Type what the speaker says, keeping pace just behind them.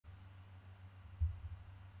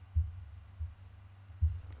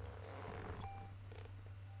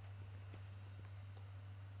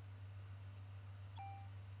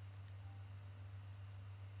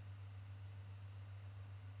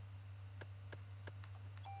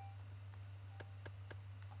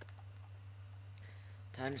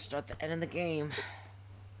Time to start the end of the game.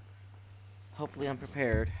 Hopefully I'm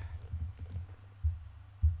prepared.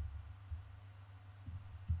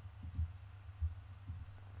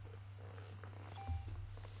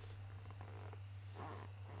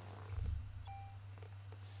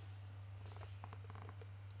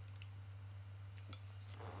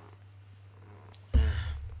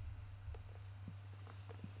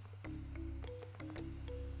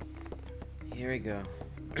 Here we go.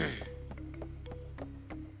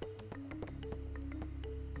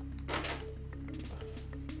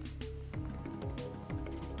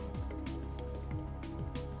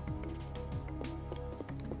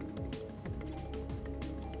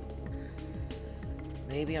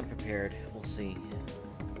 Maybe I'm prepared. We'll see.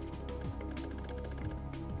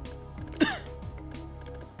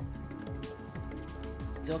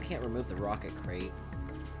 Still can't remove the rocket crate.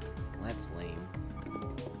 Well, that's lame.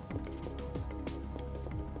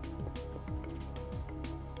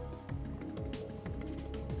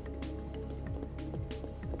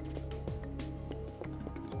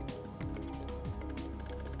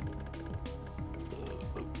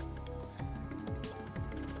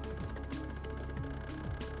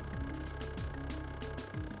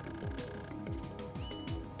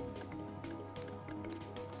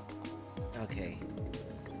 Okay.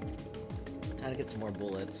 Time to get some more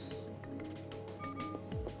bullets.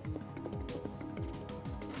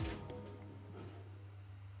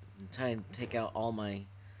 I'm trying to take out all my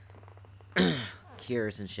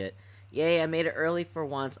cures and shit. Yay, I made it early for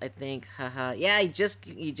once, I think. Haha. Yeah, you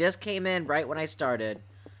just came in right when I started.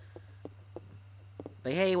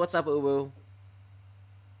 But hey, what's up, Uwu?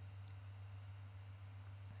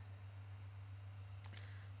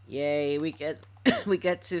 Yay, we get we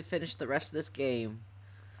get to finish the rest of this game.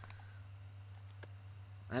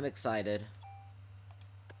 I'm excited.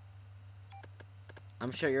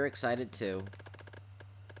 I'm sure you're excited too.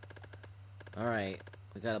 Alright,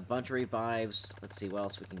 we got a bunch of revives. Let's see what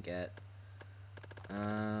else we can get.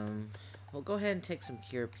 We'll go ahead and take some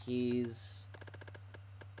cure peas.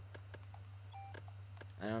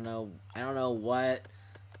 I don't know what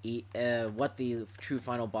the true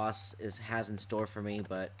final boss has in store for me,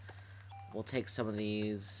 but we'll take some of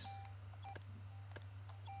these.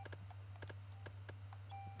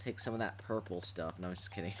 Take some of that purple stuff. No, I'm just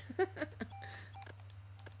kidding.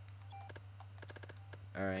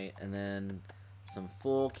 Alright, and then some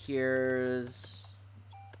full cures.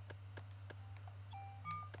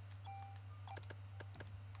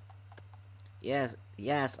 Yes,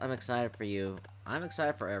 I'm excited for you. I'm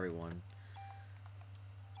excited for everyone.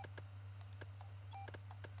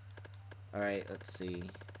 Alright, let's see.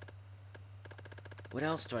 What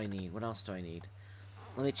else do I need? What else do I need?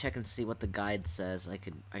 Let me check and see what the guide says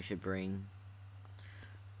I should bring.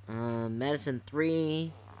 Medicine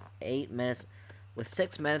 3, 8 medicine with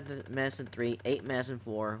 6 medicine 3, 8 medicine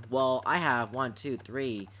 4. Well, I have 1, 2,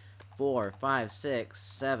 3, 4, 5, 6,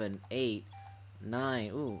 7, 8,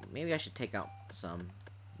 9. Ooh, maybe I should take out some.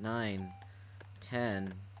 9,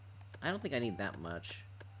 10. I don't think I need that much.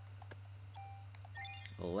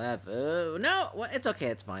 11. No, it's okay.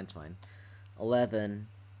 It's fine. It's fine. 11.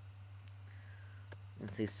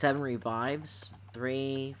 Let's see. 7 revives.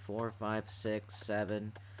 3, 4, 5, 6,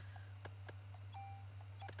 7.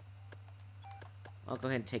 I'll go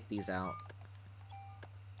ahead and take these out.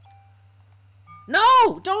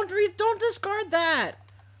 No! Don't discard that!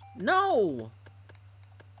 No!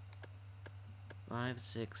 5,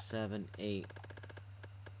 6, 7, 8.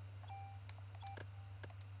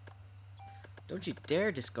 Don't you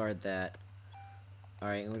dare discard that.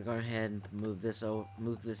 Alright, I'm gonna go ahead and move this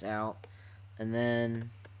out. And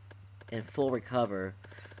then in full recover.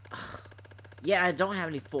 Yeah, I don't have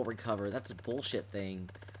any full recover. That's a bullshit thing.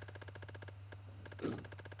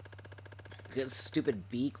 This stupid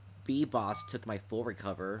bee boss took my full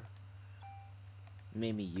recover.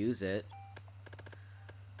 Made me use it.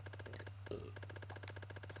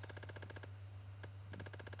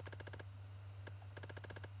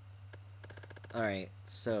 Alright,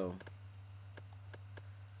 so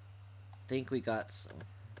I think we got some.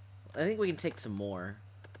 I think we can take some more.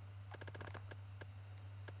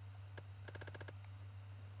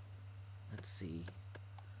 Let's see.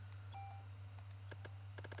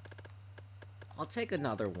 I'll take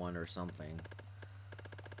another one or something.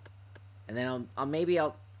 And then I'll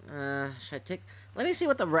should I take? Let me see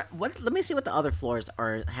what let me see what the other floors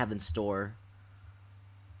have in store.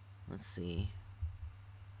 Let's see.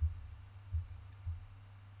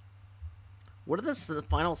 What do the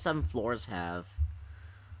final 7 floors have?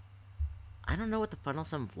 I don't know what the final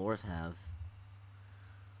 7 floors have.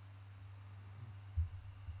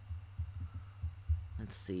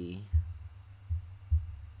 Let's see.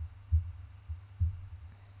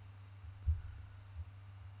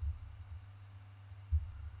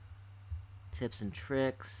 Tips and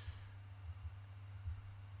tricks.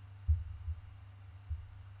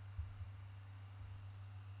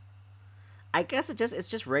 I guess it's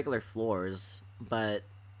just regular floors, but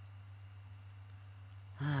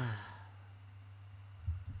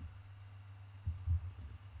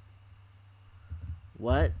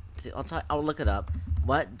what I'll look it up.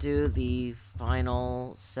 What do the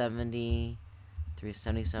final 70 through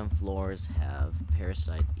 77 floors have?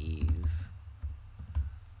 Parasite Eve.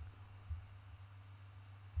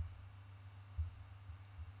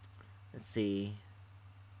 Let's see.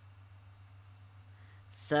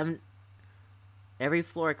 Every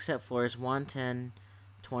floor except floors 1, 10,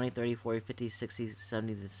 20, 30, 40, 50, 60,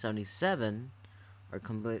 70 to 77 are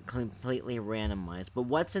completely randomized. But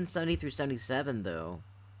what's in 70 through 77, though?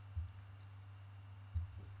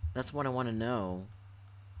 That's what I want to know.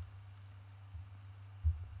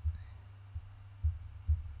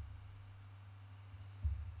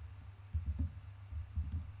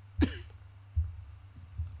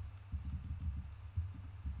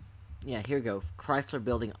 Yeah, here we go. Chrysler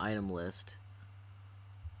Building item list.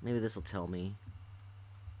 Maybe this will tell me.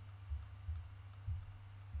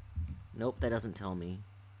 Nope, that doesn't tell me.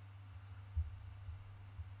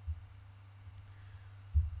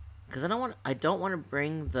 Because I don't want to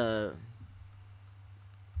bring the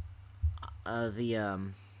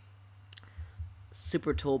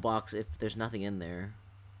super toolbox if there's nothing in there.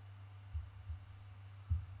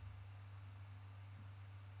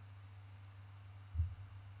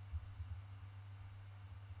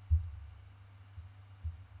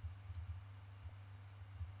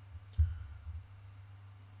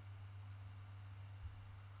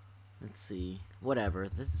 Let's see. Whatever.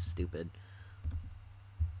 This is stupid.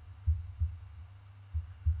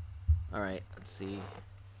 Alright, let's see.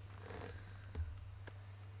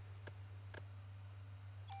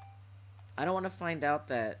 I don't want to find out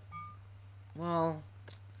that... Well...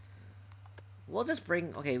 We'll just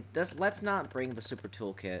bring... Okay, let's not bring the super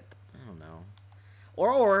toolkit. I don't know.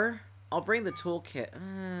 Or I'll bring the toolkit.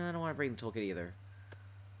 I don't want to bring the toolkit either.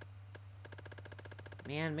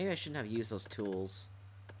 Man, maybe I shouldn't have used those tools.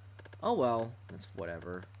 Oh well, that's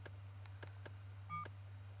whatever.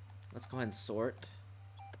 Let's go ahead and sort.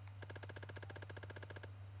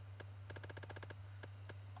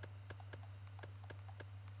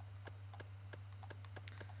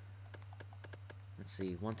 Let's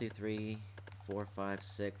see, 1, 2, 3, 4, 5,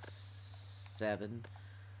 6, 7.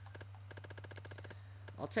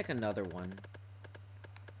 I'll take another one.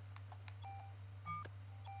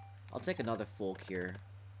 I'll take another full cure.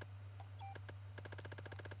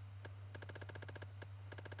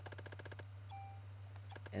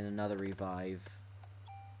 And another revive.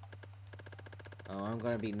 Oh, I'm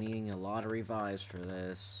gonna be needing a lot of revives for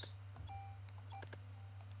this.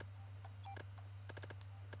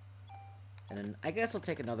 And then I guess I'll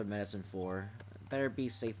take another medicine 4. Better be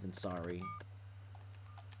safe than sorry.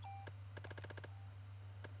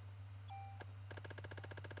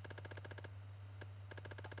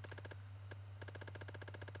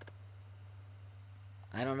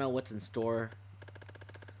 I don't know what's in store,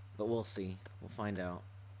 but we'll see. We'll find out.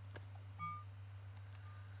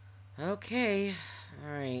 Okay.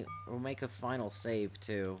 Alright, we'll make a final save,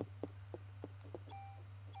 too.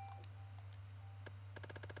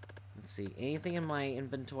 Let's see. Anything in my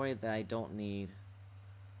inventory that I don't need?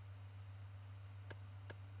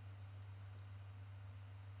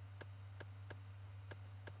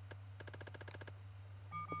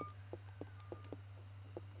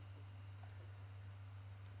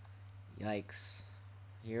 Yikes.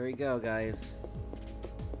 Here we go, guys.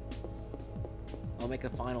 I'll make a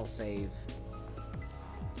final save.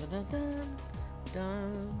 Dun, dun, dun,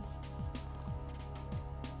 dun.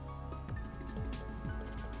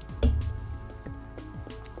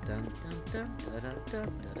 Dun, dun, dun, dun, dun,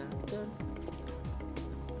 dun, dun.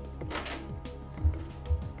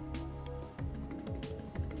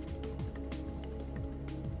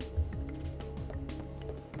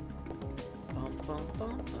 Bum, bum,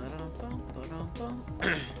 bum, ba-dum, bum, ba-dum, bum.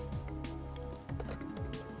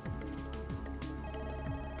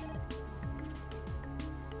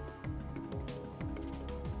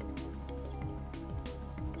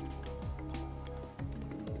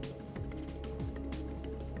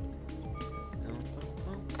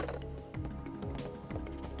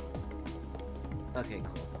 Okay,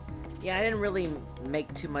 cool. Yeah, I didn't really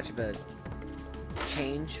make too much of a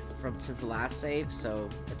change since the last save, so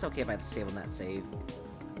it's okay if I have to save on that save.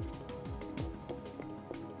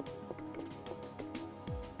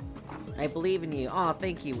 I believe in you. Aw,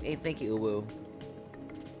 thank you. Hey, thank you, Uwu.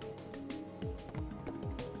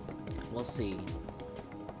 We'll see.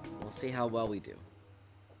 We'll see how well we do.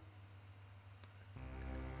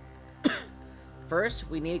 first,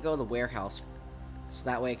 we need to go to the warehouse, so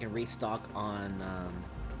that way I can restock on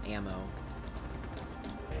ammo.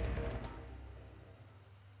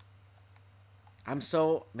 I'm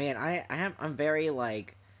very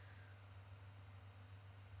like,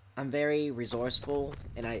 I'm very resourceful,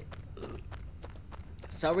 and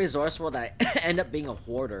so resourceful that I end up being a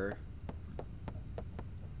hoarder.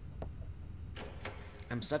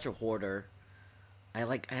 I'm such a hoarder. I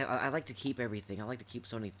like to keep everything. I like to keep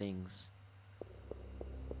so many things.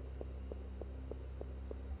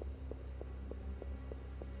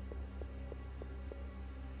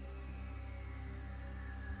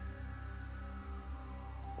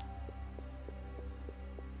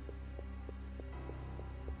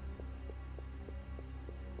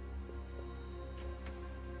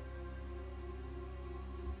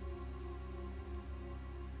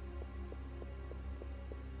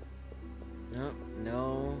 Nope,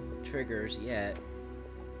 no triggers yet.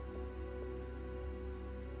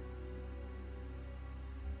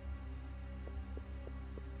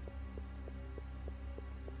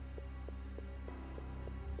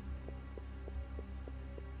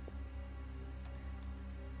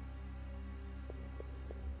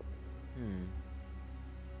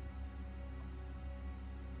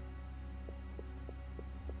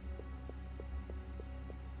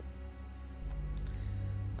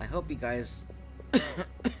 I hope you guys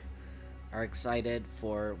are excited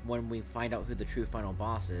for when we find out who the true final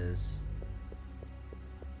boss is.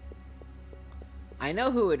 I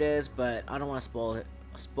know who it is, but I don't want to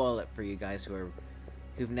spoil it for you guys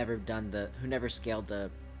who've never scaled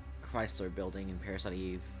the Chrysler building in Parasite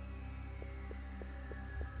Eve.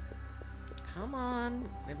 Come on,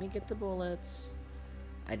 let me get the bullets.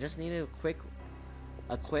 I just need a quick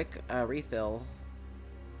refill.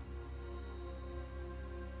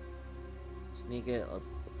 Just need to get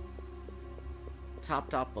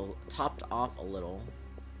topped off a little.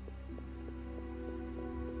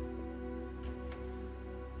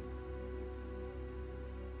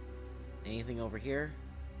 Anything over here?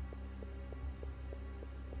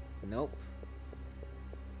 Nope.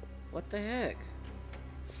 What the heck?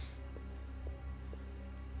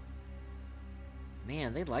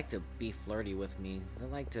 Man, they like to be flirty with me. They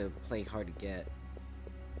like to play hard to get.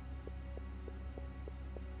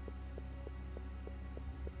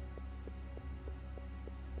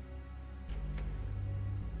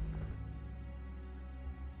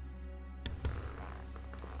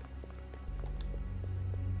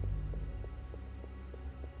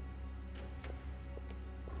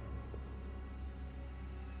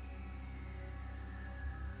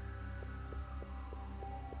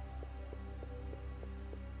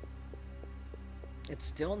 It's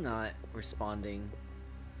still not responding.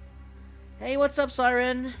 Hey, what's up,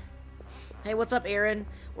 Siren? Hey, what's up, Aaron?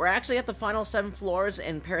 We're actually at the final 7 floors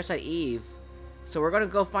in Parasite Eve. So we're gonna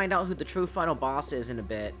go find out who the true final boss is in a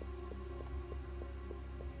bit.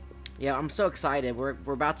 Yeah, I'm so excited. We're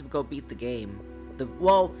about to go beat the game.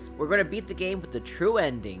 Well, we're gonna beat the game with the true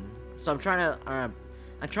ending. So I'm trying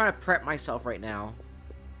to prep myself right now.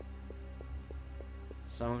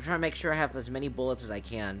 So I'm trying to make sure I have as many bullets as I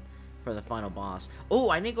can for the final boss. Oh,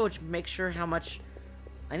 I need to go make sure how much.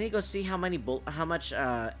 I need to go see how much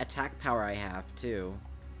attack power I have too.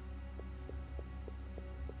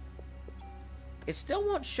 It still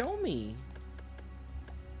won't show me.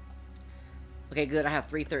 Okay, good. I have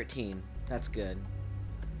 313. That's good.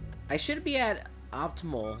 I should be at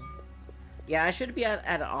optimal. Yeah, I should be at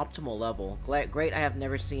an optimal level. Great. I have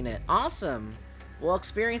never seen it. Awesome. We'll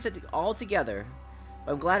experience it all together.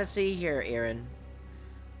 I'm glad to see you here, Aaron.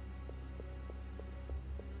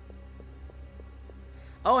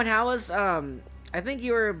 Oh, and how was, I think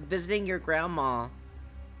you were visiting your grandma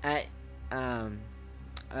at, on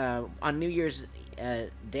New Year's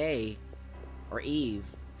Day, or Eve.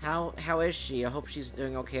 How is she? I hope she's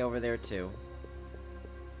doing okay over there, too.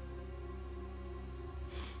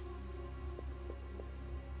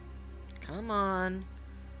 Come on.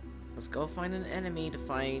 Let's go find an enemy to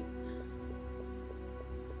fight.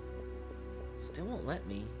 Still won't let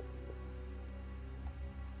me.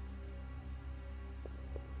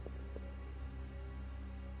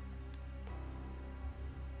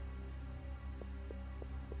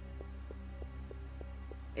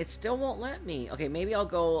 It still won't let me. Okay, maybe I'll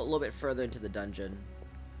go a little bit further into the dungeon.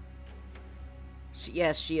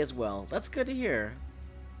 Yes, she as well. That's good to hear.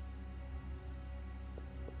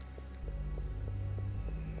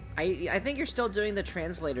 I think you're still doing the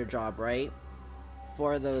translator job, right?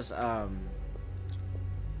 For those,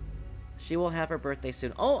 She will have her birthday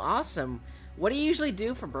soon. Oh, awesome. What do you usually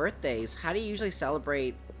do for birthdays? How do you usually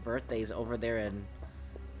celebrate birthdays over there in...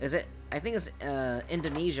 Is it... I think it's,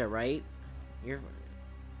 Indonesia, right? You're...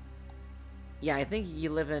 Yeah, I think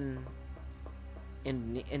you live in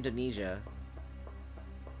Indonesia.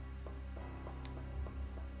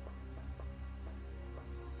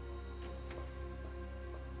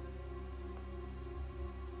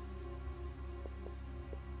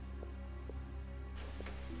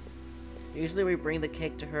 Usually we bring the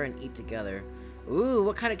cake to her and eat together. Ooh,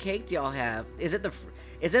 what kind of cake do y'all have? Is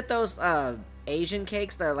it those Asian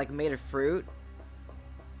cakes that are like made of fruit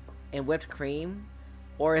and whipped cream?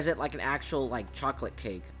 Or is it like an actual like chocolate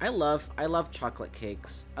cake? I love chocolate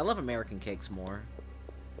cakes. I love American cakes more.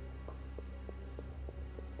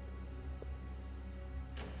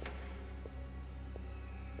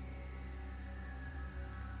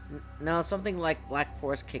 No, something like Black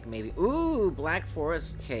Forest cake maybe. Ooh, Black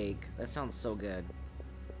Forest cake. That sounds so good.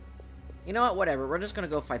 You know what? Whatever. We're just gonna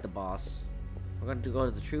go fight the boss. We're gonna go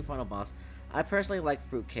to the true final boss. I personally like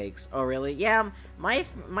fruit cakes. Oh, really? Yeah, my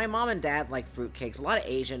mom and dad like fruit cakes. A lot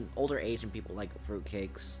of older Asian people like fruit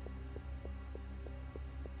cakes.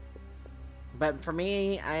 But for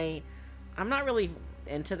me, I'm not really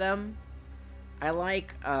into them. I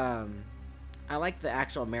like the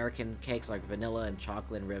actual American cakes like vanilla and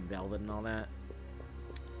chocolate and red velvet and all that.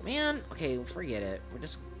 Man, okay, forget it.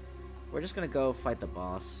 We're just gonna go fight the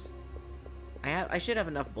boss. I should have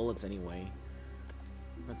enough bullets anyway.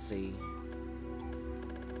 Let's see.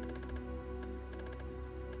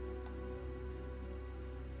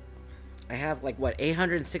 I have like what,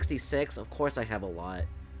 866? Of course I have a lot.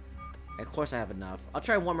 Of course I have enough. I'll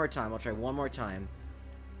try one more time.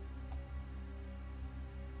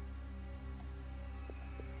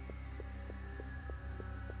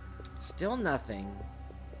 Still nothing.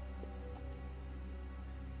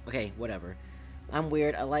 Okay, whatever. I'm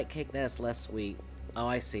weird. I like cake that is less sweet. Oh,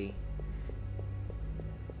 I see.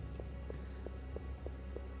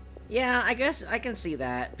 Yeah, I guess I can see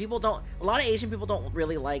that. A lot of Asian people don't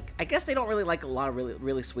really like, I guess they don't really like a lot of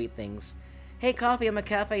really sweet things. Hey, Coffee, I'm a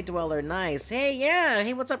cafe dweller. Nice. Hey, yeah.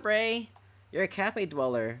 Hey, what's up, Ray? You're a cafe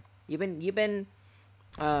dweller.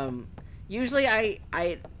 Usually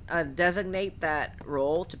I designate that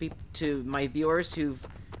role to my viewers who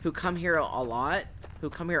come here a lot, who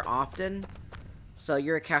come here often. So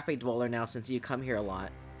you're a cafe dweller now since you come here a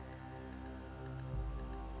lot.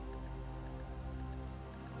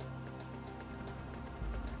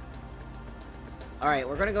 Alright,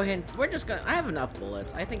 we're gonna go ahead and... I have enough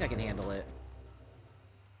bullets. I think I can handle it.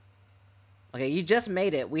 Okay, you just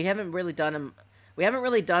made it. We haven't really done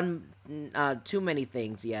too many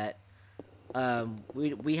things yet.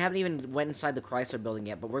 We haven't even went inside the Chrysler building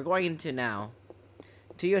yet, but we're going into now.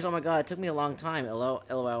 2 years, oh my god, it took me a long time.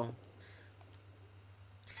 LOL.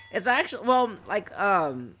 It's actually, well, like,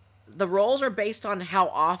 the roles are based on how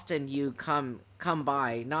often you come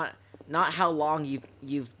by, not how long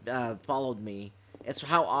you've followed me. It's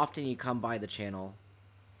how often you come by the channel.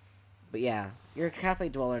 But yeah, you're a cafe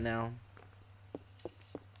dweller now.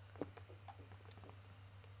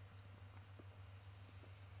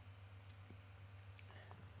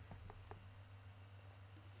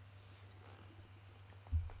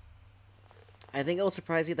 I think it will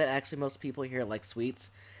surprise you that actually most people here like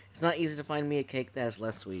sweets. It's not easy to find me a cake that is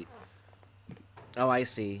less sweet. Oh, I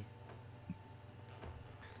see.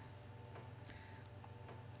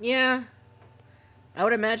 Yeah. I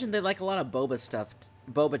would imagine they like a lot of boba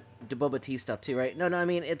tea stuff too, right? No, I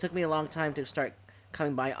mean, it took me a long time to start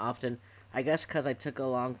coming by often. I guess because I took a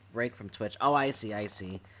long break from Twitch. Oh, I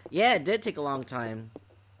see. Yeah, it did take a long time.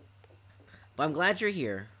 But I'm glad you're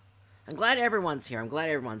here. I'm glad everyone's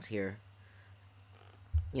here.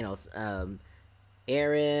 You know,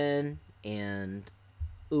 Aaron and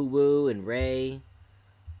Uwu and Ray.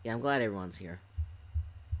 Yeah, I'm glad everyone's here.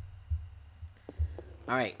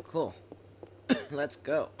 Alright, cool. Let's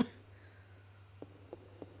go. I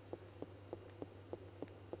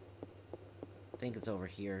think it's over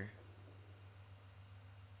here.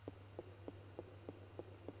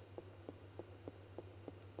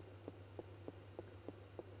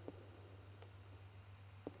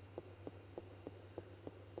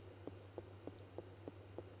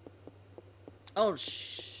 Oh,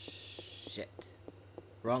 shit.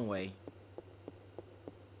 Wrong way.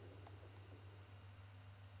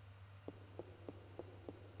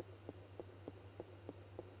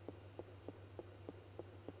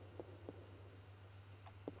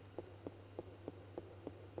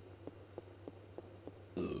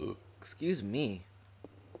 Excuse me.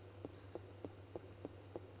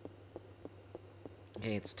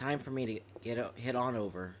 Okay, it's time for me to head on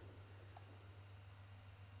over.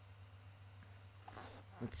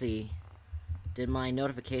 Let's see. Did my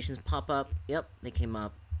notifications pop up? Yep, they came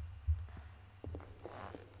up.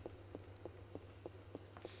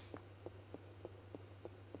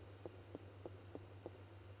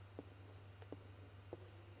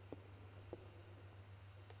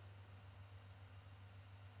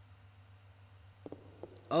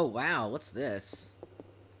 Oh, wow. What's this?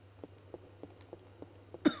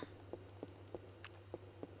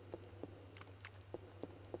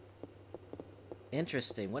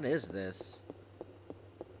 Interesting. What is this?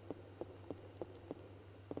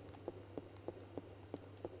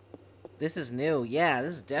 This is new. Yeah,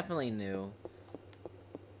 this is definitely new.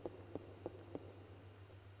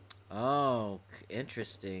 Oh,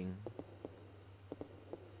 interesting.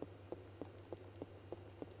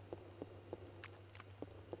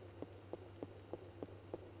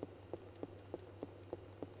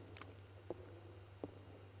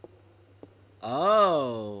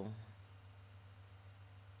 Oh.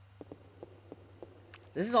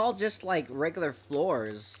 This is all just like regular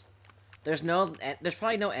floors. There's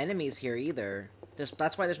probably no enemies here either.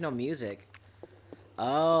 That's why there's no music.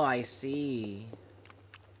 Oh, I see.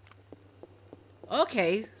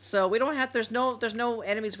 Okay, so we don't have, there's no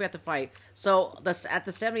enemies we have to fight. So, at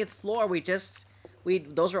the 70th floor,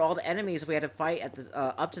 those are all the enemies we had to fight at the,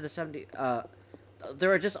 up to the 70, there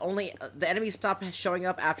were just only, the enemies stopped showing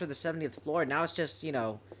up after the 70th floor. Now it's just, you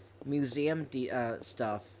know, museum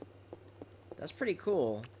stuff. That's pretty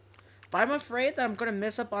cool. But I'm afraid that I'm gonna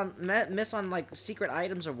miss on like secret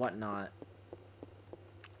items or whatnot.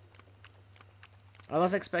 I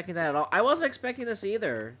wasn't expecting that at all. I wasn't expecting this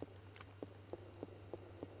either.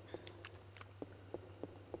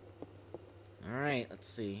 Alright, let's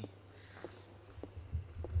see.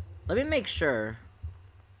 Let me make sure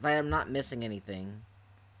that I'm not missing anything.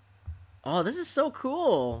 Oh, this is so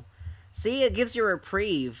cool. See, it gives you a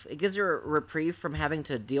reprieve. It gives you a reprieve from having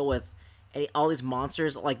to deal with all these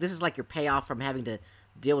monsters. Like, this is like your payoff from having to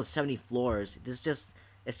deal with 70 floors. It's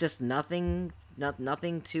just nothing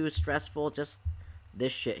too stressful. Just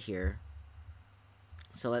this shit here.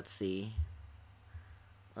 So let's see.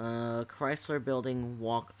 Chrysler building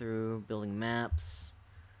walkthrough, building maps.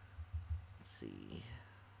 Let's see.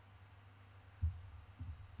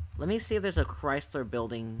 Let me see if there's a Chrysler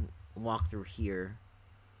building walkthrough here.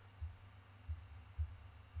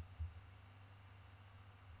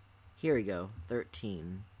 Here we go,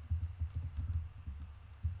 13.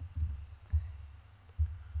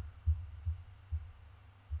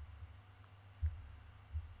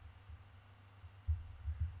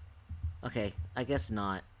 Okay, I guess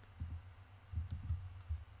not.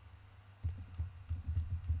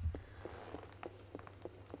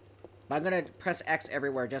 But I'm gonna press X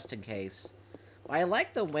everywhere just in case. But I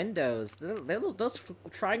like the windows. Those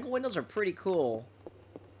triangle windows are pretty cool.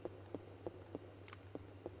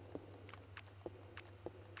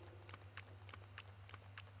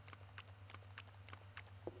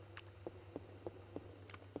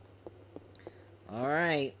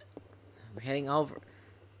 Alright. We're heading over.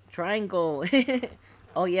 Triangle.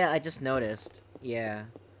 Oh yeah, I just noticed. Yeah.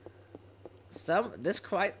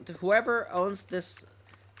 Whoever owns this,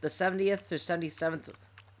 the 70th to 77th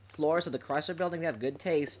floors of the Chrysler building, they have good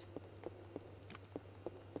taste.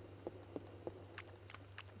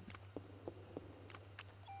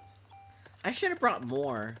 I should have brought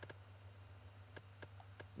more.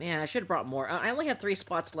 Man, I should have brought more. I only had 3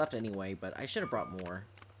 spots left anyway, but I should have brought more.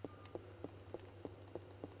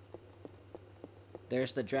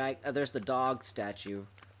 There's the dog statue.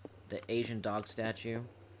 The Asian dog statue.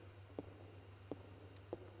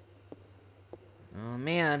 Oh,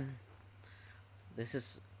 man. This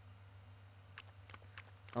is...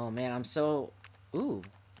 Oh, man, I'm so... Ooh,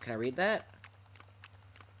 can I read that?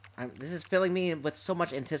 This is filling me with so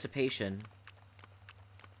much anticipation.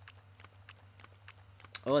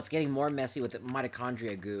 Oh, it's getting more messy with the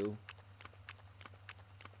mitochondria goo.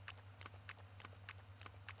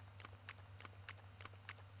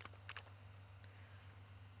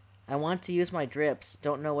 I want to use my drips.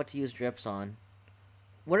 Don't know what to use drips on.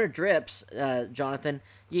 What are drips, Jonathan?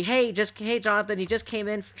 Hey, Jonathan, you just came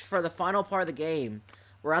in for the final part of the game.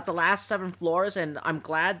 We're at the last 7 floors, and I'm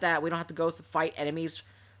glad that we don't have to go fight enemies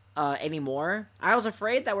anymore. I was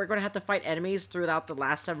afraid that we're going to have to fight enemies throughout the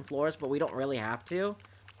last 7 floors, but we don't really have to.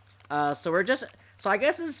 So I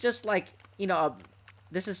guess this is just like, you know,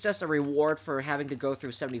 this is just a reward for having to go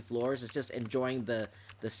through 70 floors. It's just enjoying the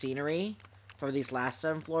scenery for these last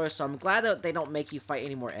 7 floors. So I'm glad that they don't make you fight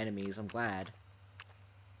any more enemies. I'm glad.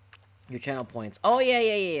 Your channel points. Oh,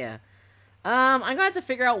 yeah. I'm gonna have to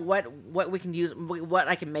figure out what we can use, what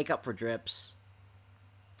I can make up for drips.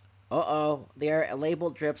 Uh-oh. They are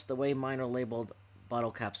labeled drips the way mine are labeled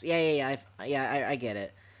bottle caps. Yeah, I get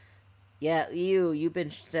it. Yeah, you've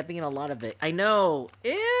been stepping in a lot of it. I know.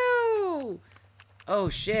 Ew! Oh,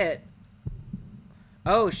 shit.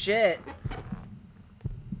 Oh, shit.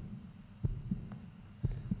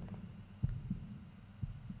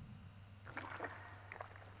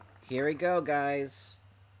 Here we go, guys.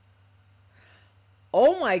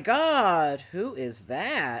 Oh my god! Who is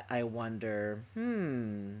that, I wonder?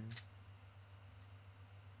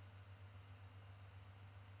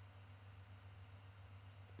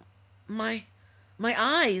 My... My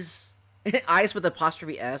eyes! Eyes with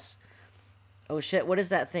apostrophe S. Oh shit, what is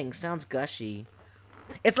that thing? Sounds gushy.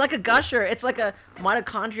 It's like a gusher. It's like a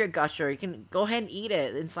mitochondria gusher. You can go ahead and eat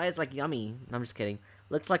it. Inside it's like yummy. No, I'm just kidding.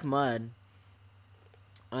 Looks like mud.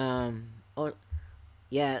 Oh,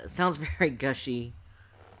 yeah, it sounds very gushy.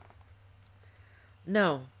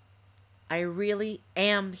 No, I really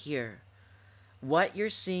am here. What you're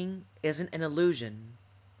seeing isn't an illusion.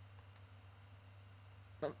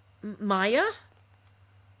 Maya?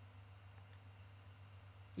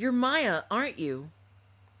 You're Maya, aren't you?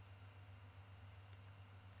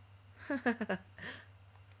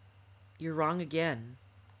 You're wrong again.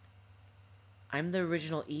 I'm the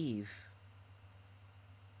original Eve.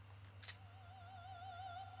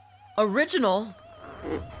 Original?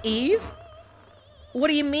 Eve? What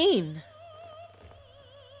do you mean?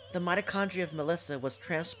 The mitochondria of Melissa was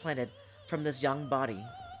transplanted from this young body.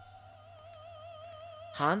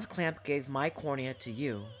 Hans Clamp gave my cornea to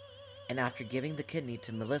you, and after giving the kidney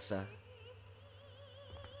to Melissa,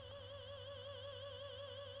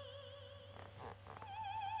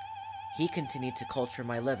 he continued to culture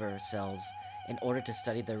my liver cells in order to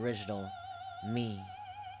study the original me.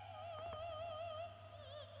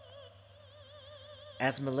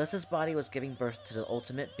 As Melissa's body was giving birth to the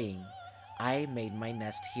ultimate being, I made my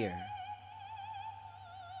nest here.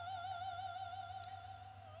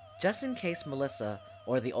 Just in case Melissa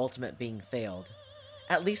or the ultimate being failed,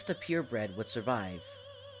 at least the purebred would survive.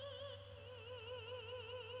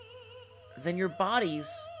 Then your bodies...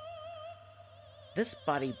 This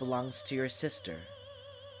body belongs to your sister.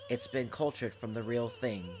 It's been cultured from the real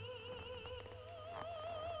thing.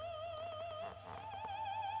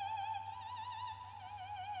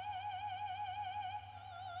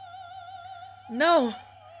 No!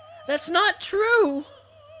 That's not true!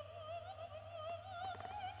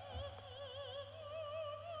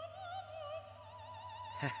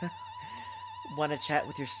 Want to chat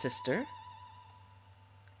with your sister?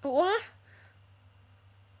 What?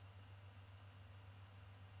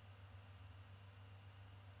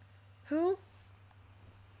 Who?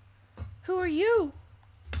 Who are you?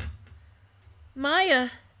 Maya,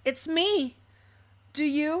 it's me. Do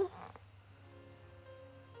you?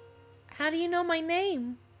 How do you know my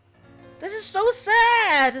name? This is so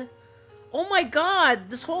sad! Oh my god,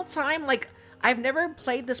 this whole time, like, I've never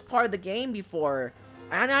played this part of the game before.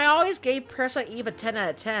 And I always gave Parasite Eve a 10 out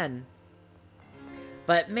of 10.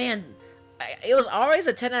 But man, it was always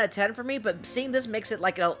a 10 out of 10 for me, but seeing this makes it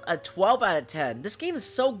like a 12 out of 10. This game is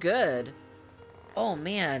so good. Oh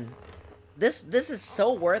man. This is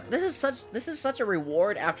so worth... This is such a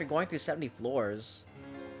reward after going through 70 floors.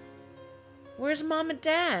 Where's Mom and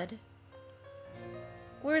Dad?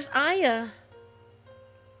 Where's Aya?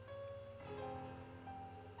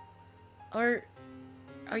 Are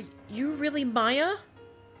you really Maya?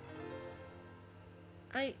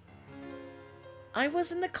 I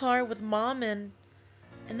was in the car with Mom and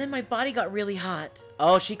then my body got really hot.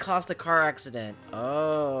 Oh, she caused the car accident.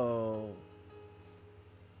 Oh.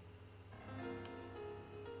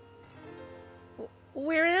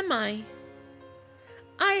 Where am I?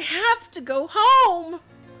 I have to go home.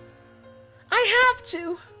 I have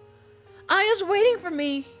to. Aya's waiting for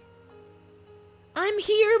me. I'm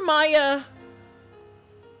here, Maya.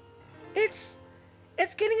 It's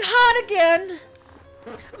getting hot again.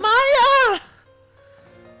 Maya!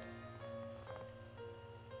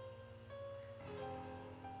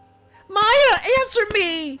 Maya, answer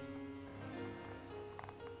me!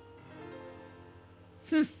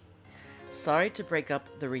 Sorry to break up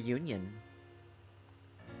the reunion.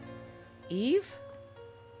 Eve?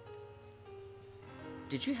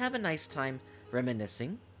 Did you have a nice time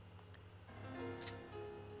reminiscing?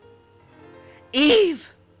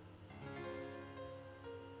 Eve!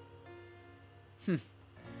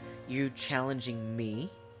 You challenging me?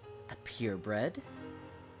 A purebred?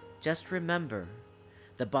 Just remember,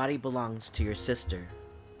 the body belongs to your sister.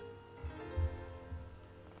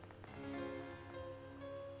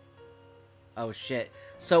 Oh shit.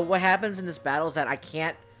 So what happens in this battle is that I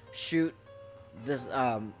can't shoot this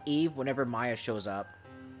Eve whenever Maya shows up.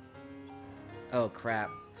 Oh crap.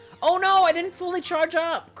 Oh no, I didn't fully charge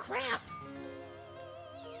up. Crap.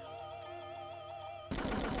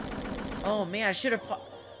 Oh man, I should have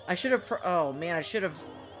oh man, I should have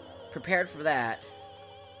prepared for that.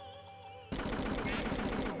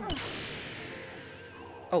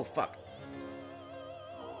 Oh fuck.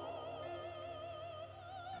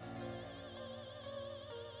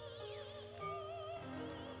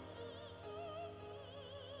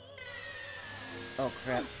 Oh,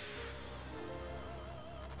 crap.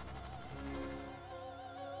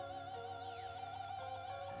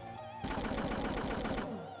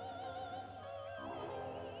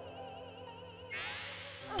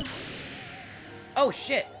 Oh,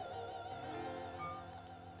 shit!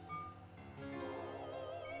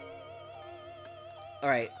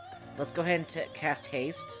 Alright, let's go ahead and cast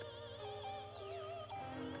Haste.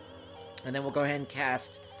 And then we'll go ahead and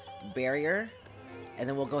cast Barrier. And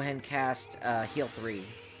then we'll go ahead and cast Heal 3.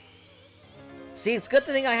 See, it's a good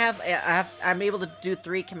thing I'm able to do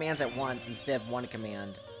 3 commands at once instead of 1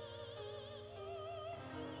 command.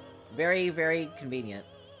 Very, very convenient.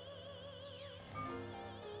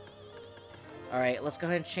 Alright, let's go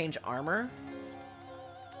ahead and change armor.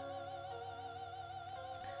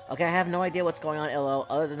 Okay, I have no idea what's going on, LO,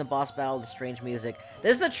 other than the boss battle, the strange music.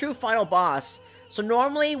 This is the true final boss. So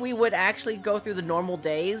normally we would actually go through the normal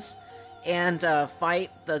days and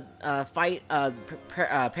fight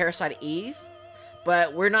Parasite Eve,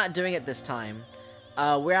 but we're not doing it this time.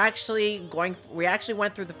 We actually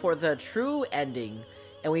went through for the true ending,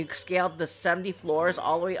 and we scaled the 70 floors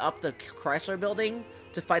all the way up the Chrysler Building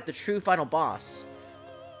to fight the true final boss.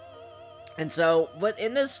 And so, but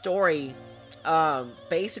in this story,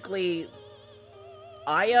 basically,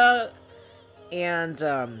 Aya and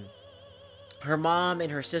her mom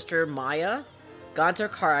and her sister Maya got into a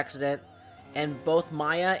car accident, and both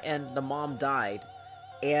Maya and the mom died,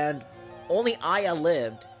 and only Aya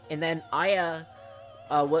lived. And then Aya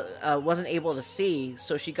wasn't able to see,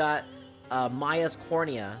 so she got Maya's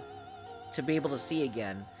cornea to be able to see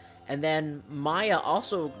again. And then Maya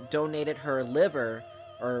also donated her liver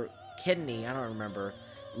or kidney, I don't remember,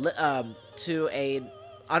 to a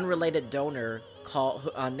unrelated donor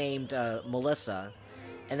named Melissa.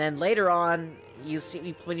 And then later on, you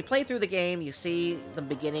see, when you play through the game, you see the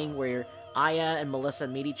beginning where Aya and Melissa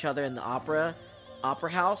meet each other in the opera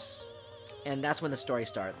house, and that's when the story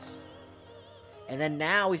starts. And then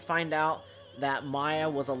now we find out that Maya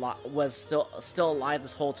was still alive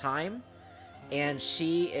this whole time, and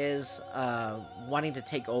she is wanting to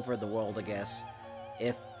take over the world, I guess,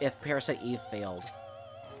 if Parasite Eve failed.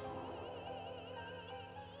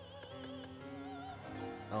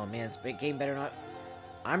 Oh man, this game better not.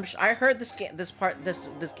 I heard this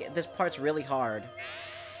part's really hard.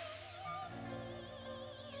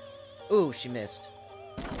 Ooh, she missed.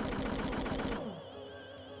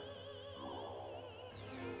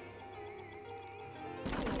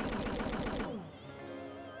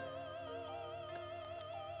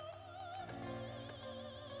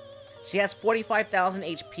 She has 45,000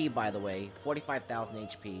 HP, by the way. 45,000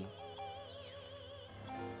 HP.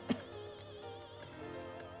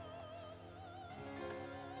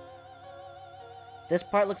 This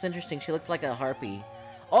part looks interesting. She looks like a harpy.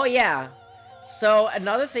 Oh, yeah. So,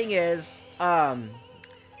 another thing is,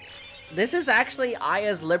 this is actually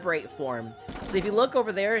Aya's Liberate form. So, if you look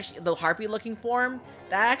over there, the harpy-looking form,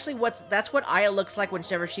 that's what Aya looks like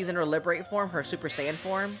whenever she's in her Liberate form, her Super Saiyan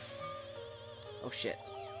form. Oh, shit.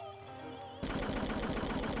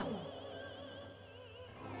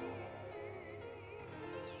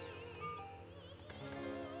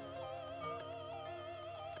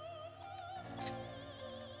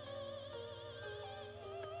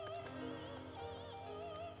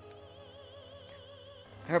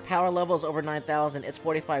 Her power level is over 9,000. It's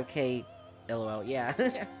 45k. LOL. Yeah.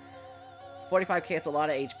 45k, it's a lot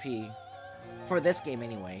of HP. For this game,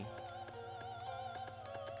 anyway.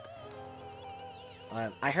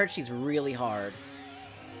 I heard she's really hard.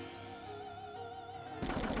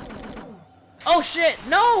 Oh, shit!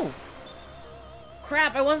 No!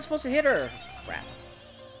 Crap, I wasn't supposed to hit her. Crap.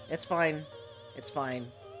 It's fine. It's fine.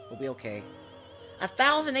 We'll be okay.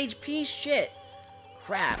 1,000 HP? Shit.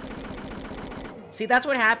 Crap. See, that's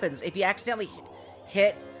what happens if you accidentally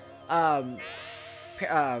hit, what's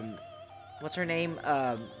her name?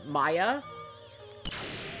 Maya?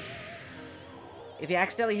 If you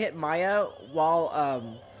accidentally hit Maya while,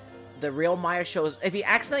 the real Maya shows... If you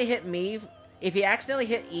accidentally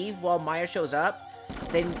hit Eve while Maya shows up,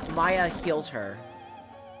 then Maya heals her.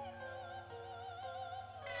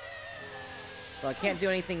 So I can't do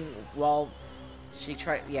anything while she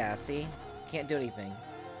tries... Yeah, see? Can't do anything.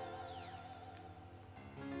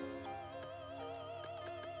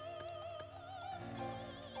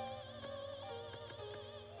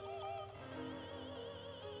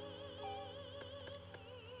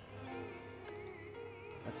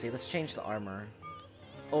 Let's see, let's change the armor.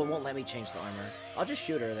 Oh, it won't let me change the armor. I'll just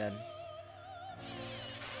shoot her then.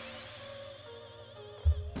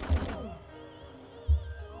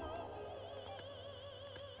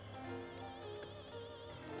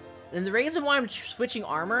 And the reason why I'm switching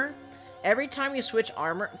armor every time you switch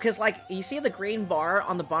armor, because like you see the green bar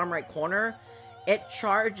on the bottom right corner, it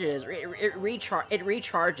charges, it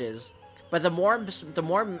recharges. But the more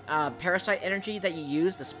parasite energy that you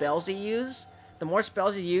use, the spells you use, the more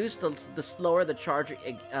spells you use, the slower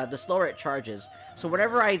the slower it charges. So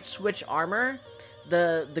whenever I switch armor,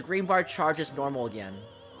 the green bar charges normal again.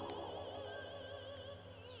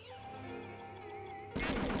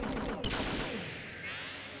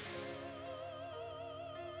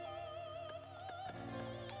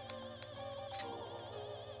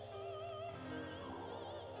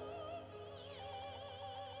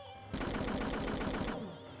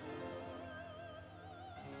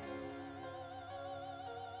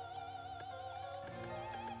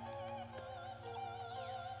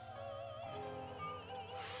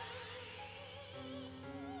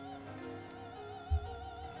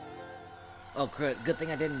 Oh, good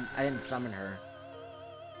thing I didn't summon her.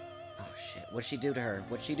 Oh shit! What'd she do to her?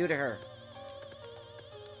 What'd she do to her?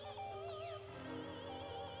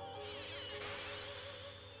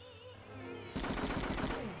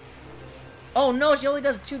 Oh no! She only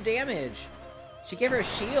does 2 damage. She gave her a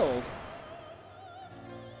shield.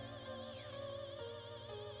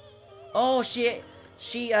 Oh, she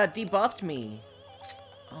debuffed me.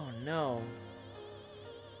 Oh no.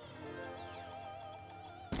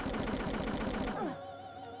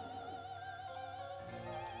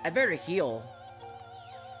 I better heal.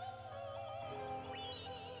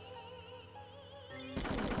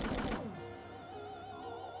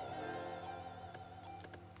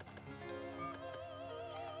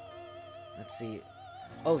 Let's see.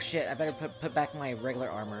 Oh shit, I better put back my regular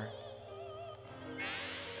armor.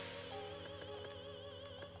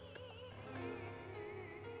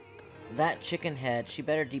 That chicken head, she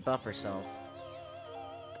better debuff herself.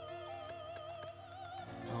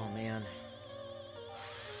 Oh man.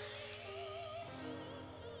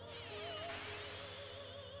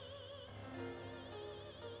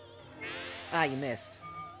 Ah, you missed.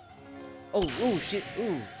 Oh, ooh, shit,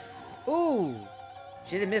 ooh. Ooh!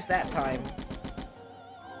 She didn't miss that time.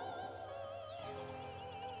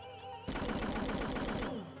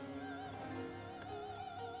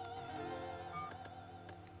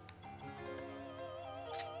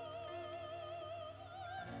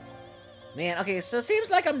 Man, okay, so seems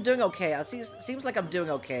like I'm doing okay. Seems like I'm doing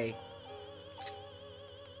okay.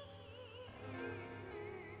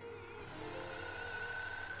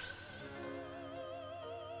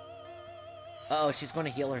 Uh-oh, she's going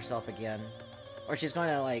to heal herself again. Or she's going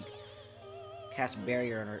to, like, cast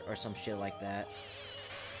barrier or some shit like that.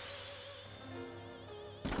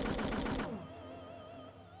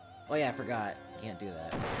 Oh yeah, I forgot. Can't do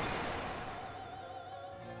that.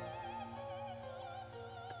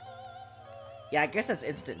 Yeah, I guess that's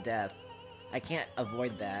instant death. I can't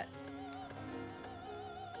avoid that.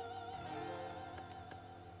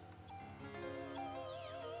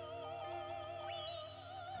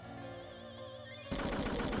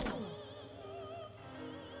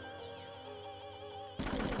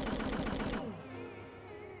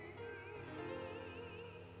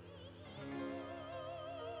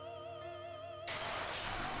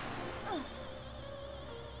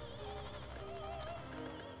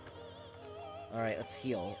 Alright, let's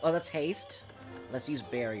heal. Oh, that's haste. Let's use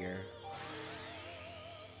barrier.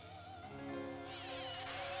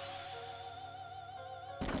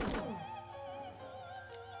 And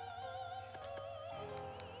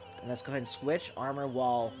let's go ahead and switch armor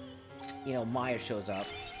while, you know, Maya shows up.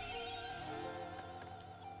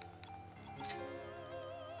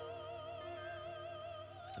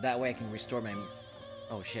 That way I can restore my...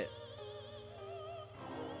 Oh, shit.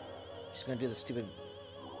 She's gonna do the stupid...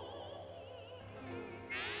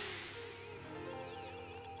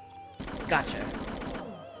 Gotcha.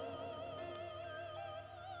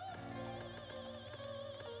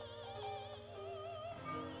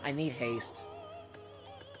 I need haste.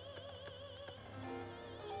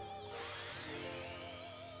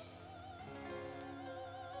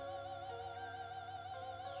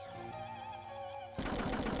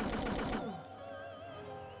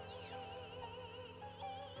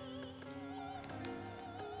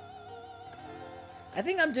 I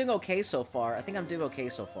think I'm doing okay so far. I think I'm doing okay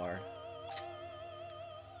so far.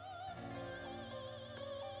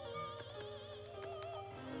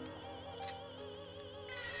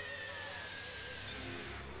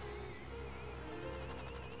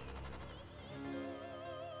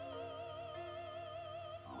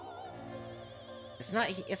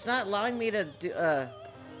 It's not allowing me to do,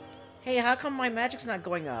 Hey, how come my magic's not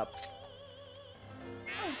going up?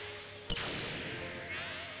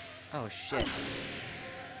 Oh, shit.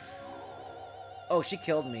 Oh, she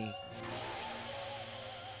killed me.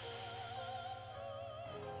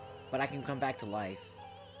 But I can come back to life.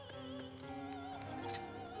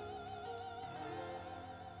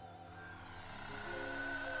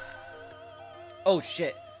 Oh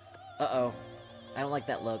shit. Uh-oh. I don't like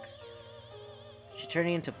that look. She's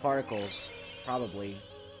turning into particles. Probably.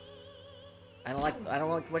 I don't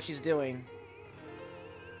like what she's doing.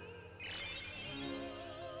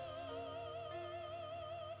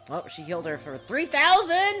 Oh, she healed her for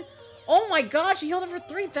 3,000? Oh my god, she healed her for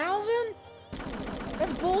 3,000?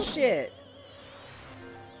 That's bullshit.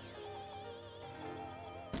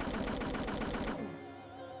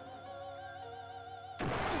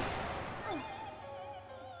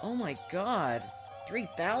 Oh my god.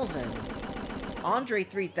 3,000. Andre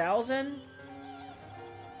 3,000?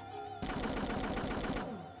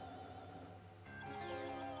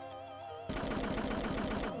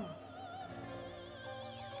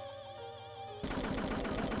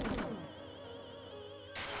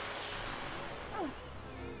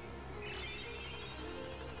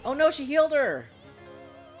 Oh no, she healed her!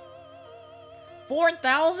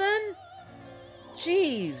 4,000?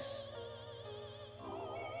 Jeez!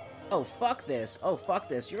 Oh, fuck this. Oh, fuck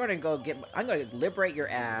this. You're gonna go get... I'm gonna liberate your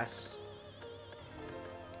ass.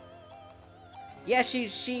 Yeah,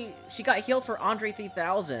 she got healed for Andre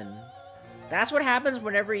 3000. That's what happens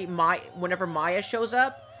whenever whenever Maya shows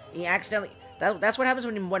up. He accidentally... That's what happens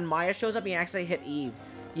when Maya shows up and you accidentally hit Eve.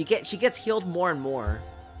 She gets healed more and more.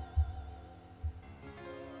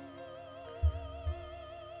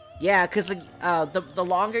 Yeah, because the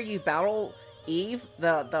longer you battle Eve,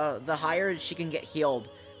 the higher she can get healed.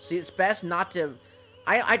 So it's best not to...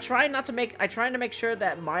 I try to make sure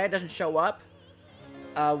that Maya doesn't show up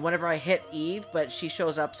whenever I hit Eve, but she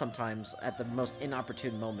shows up sometimes at the most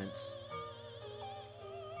inopportune moments.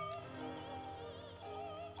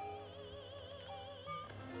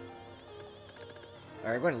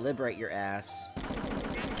 Alright, we're gonna liberate your ass.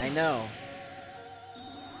 I know.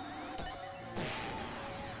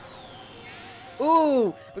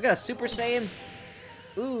 Ooh! We got a Super Saiyan...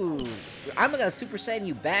 Ooh, I'm gonna Super Saiyan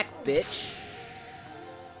you back, bitch.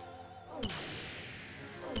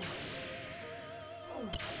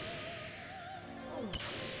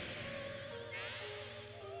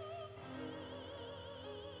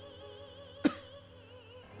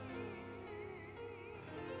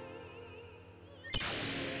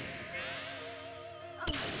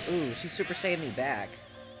 Ooh, she Super Saiyan me back.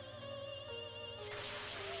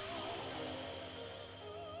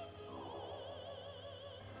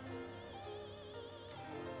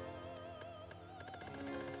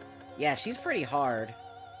 Yeah, she's pretty hard.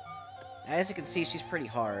 As you can see, she's pretty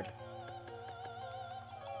hard.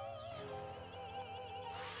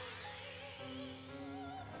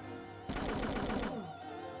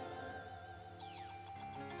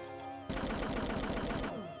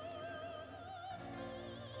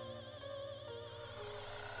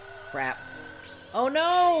 Crap. Oh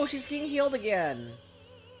no! She's getting healed again!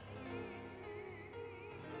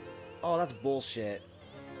 Oh, that's bullshit.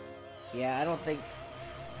 Yeah, I don't think...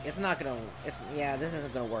 It's not gonna... yeah, this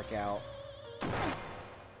isn't gonna work out.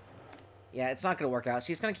 Yeah, it's not gonna work out.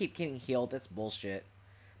 She's gonna keep getting healed. That's bullshit.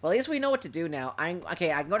 Well, at least we know what to do now.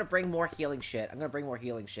 Okay, I'm gonna bring more healing shit. I'm gonna bring more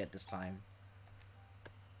healing shit this time.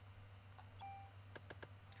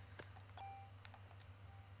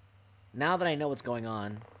 Now that I know what's going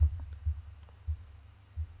on.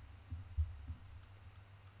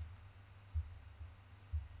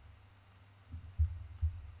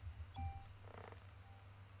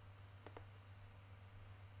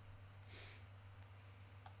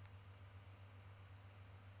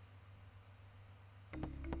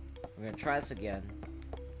 We're gonna try this again.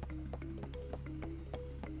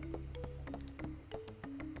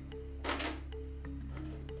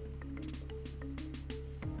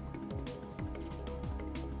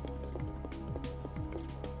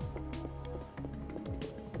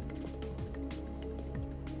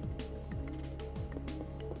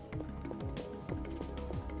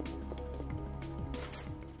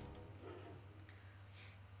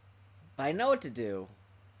 But I know what to do.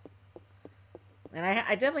 And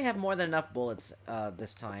I definitely have more than enough bullets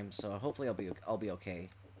this time, so hopefully I'll be okay.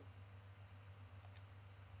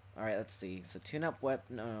 All right, let's see. So tune up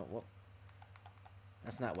no,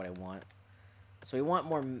 that's not what I want. So we want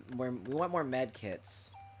more med kits.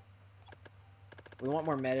 We want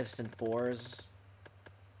more medicine 4s.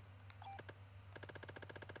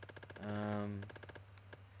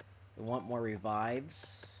 We want more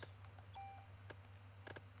revives.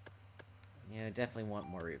 Yeah, I definitely want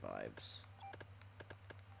more revives.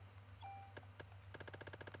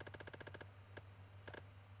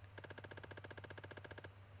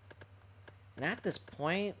 And at this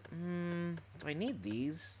point, do I need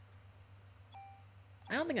these?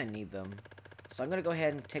 I don't think I need them. So I'm gonna go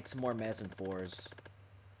ahead and take some more medicine 4s.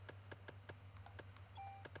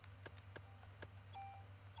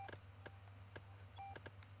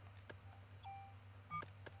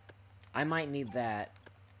 I might need that.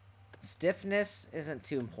 Stiffness isn't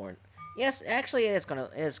too important. Yes, actually it is kind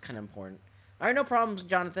of important. Alright, no problems,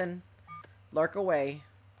 Jonathan. Lurk away.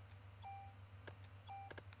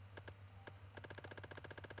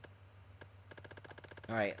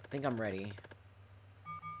 Alright, I think I'm ready.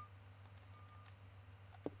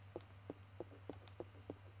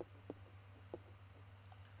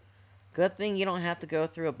 Good thing you don't have to go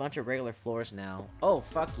through a bunch of regular floors now. Oh,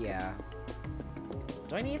 fuck yeah.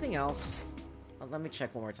 Do I need anything else? Let me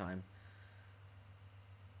check one more time.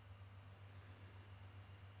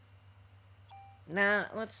 Nah,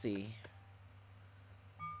 let's see.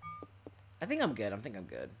 I think I'm good. I'm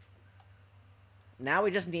good. Now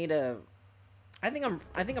we just need a... I think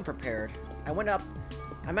I'm prepared. I went up...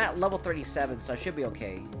 I'm at level 37, so I should be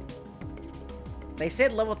okay. They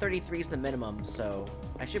said level 33 is the minimum, so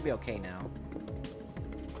I should be okay now.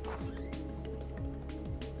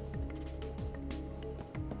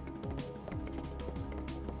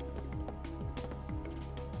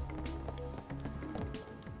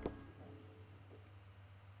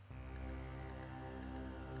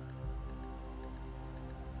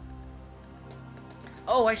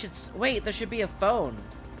 Oh, I should... Wait, there should be a phone.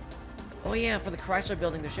 Oh yeah, for the Chrysler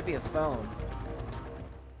building, there should be a phone.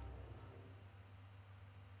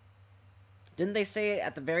 Didn't they say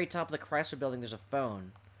at the very top of the Chrysler building there's a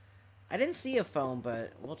phone? I didn't see a phone,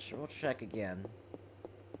 but we'll check again.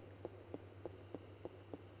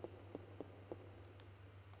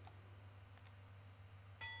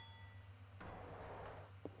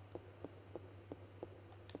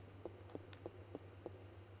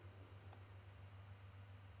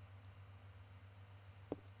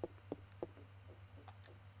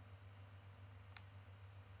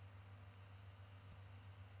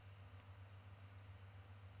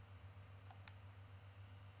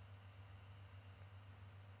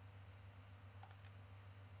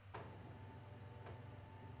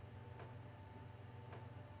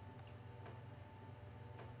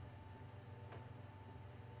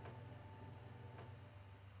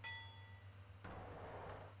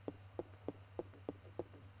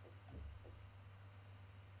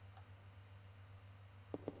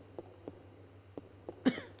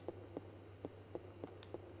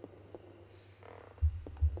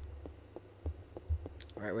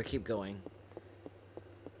 Alright, we'll keep going.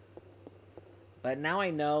 But now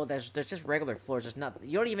I know there's just regular floors. There's not...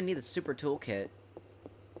 You don't even need the super toolkit.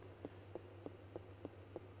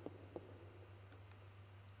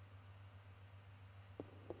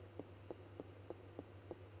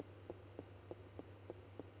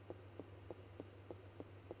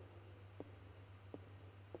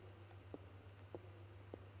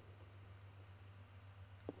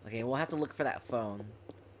 Okay, we'll have to look for that phone.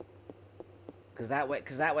 Cause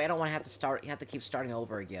that way I don't want to have to start. You have to keep starting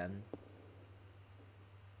over again.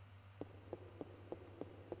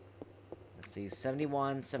 Let's see,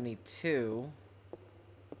 71, 72.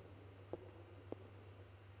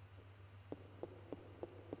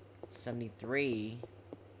 '73.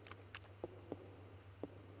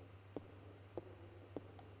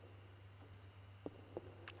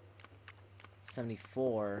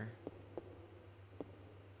 74.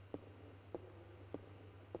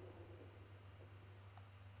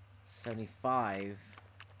 75.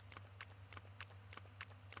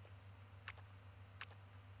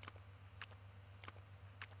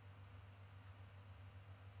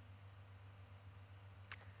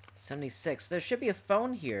 76. There should be a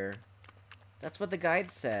phone here. That's what the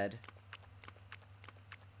guide said.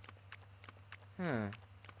 Huh.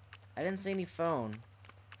 I didn't see any phone.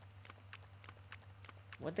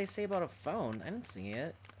 What'd they say about a phone? I didn't see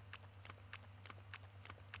it.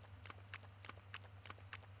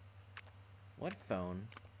 What phone?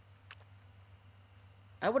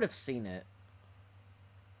 I would have seen it.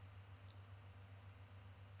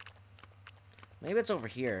 Maybe it's over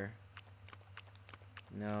here.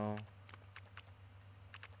 No.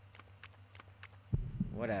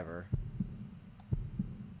 Whatever.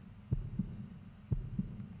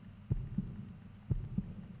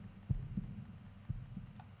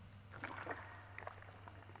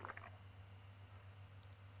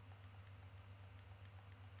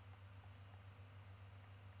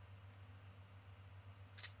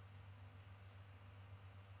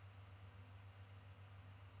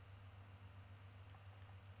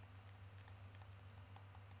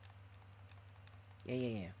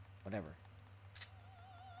 Yeah. Whatever.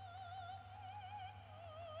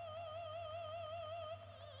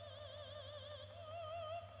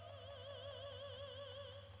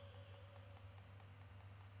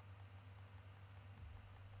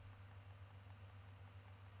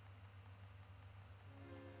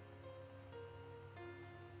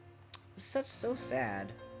 so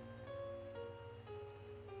sad.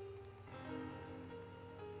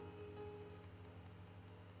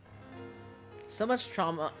 So much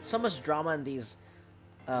trauma, so much drama in these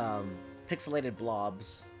pixelated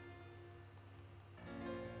blobs.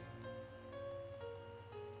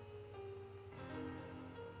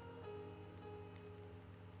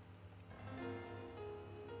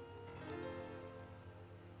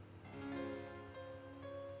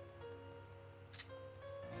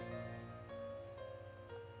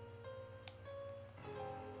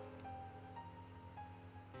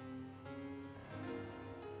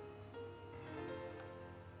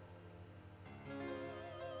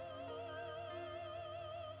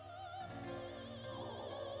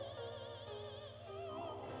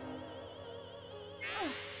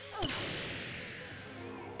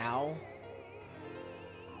 Ow.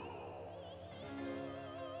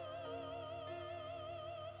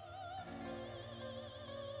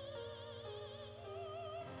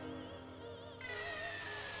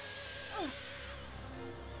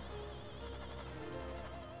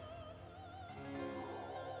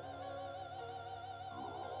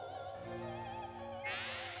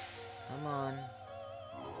 Come on.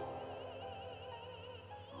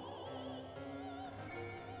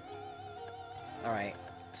 Alright,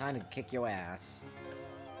 time to kick your ass.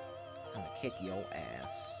 Time to kick your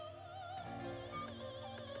ass.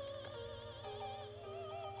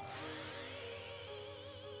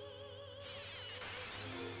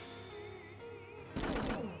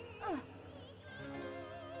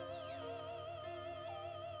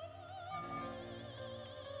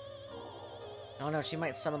 Oh no, she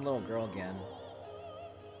might summon little girl again.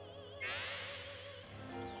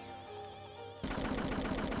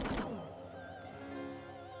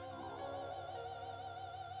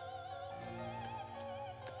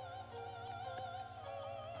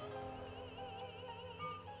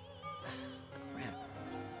 Crap.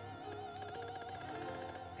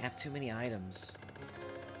 I have too many items.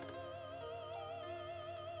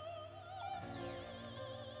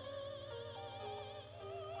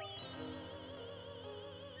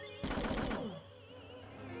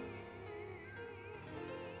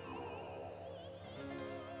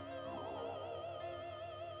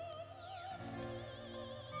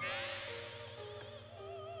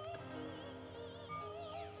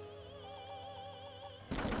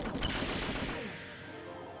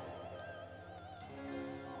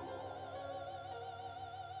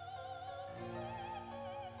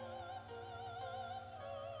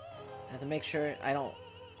 I have to make sure I don't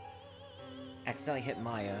accidentally hit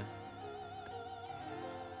Maya.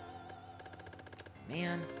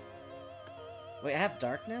 Man. Wait, I have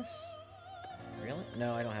darkness? Really?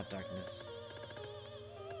 No, I don't have darkness.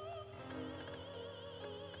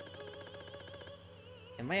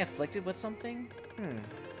 Am I afflicted with something?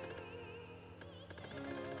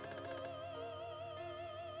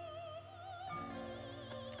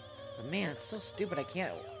 But man, it's so stupid.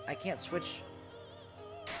 I can't switch.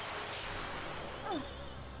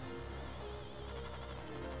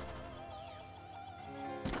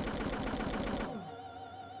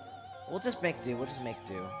 We'll just make do. We'll just make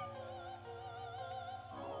do.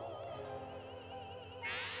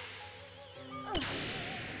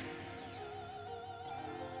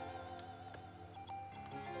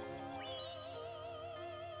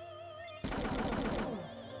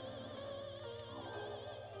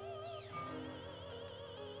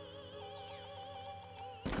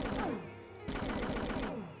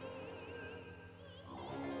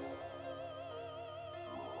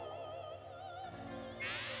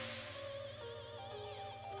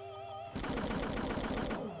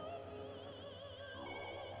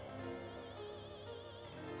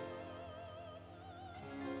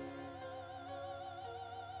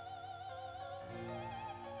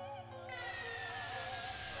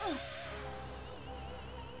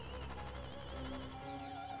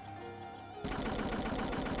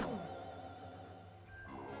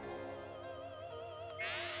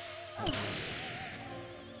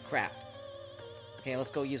 Crap. Okay,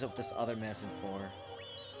 let's go use up this other medicine for.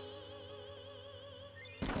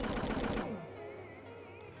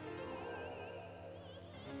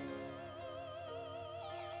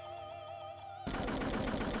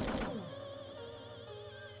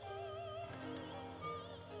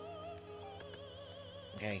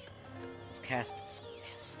 Okay, let's cast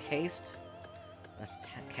Haste. Let's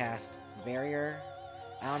cast Barrier.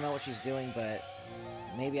 I don't know what she's doing, but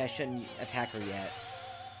maybe I shouldn't attack her yet.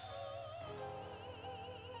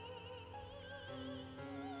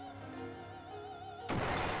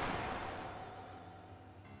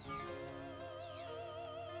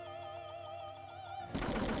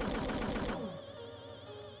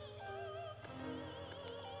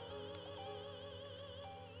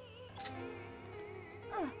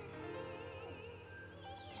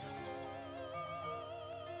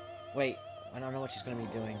 Wait, I don't know what she's gonna be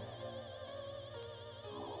doing.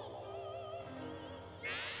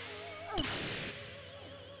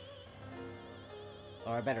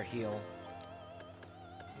 Oh, I better heal.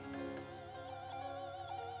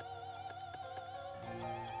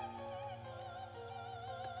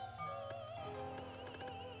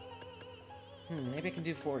 Maybe I can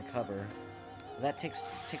do forward cover. That takes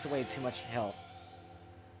away too much health.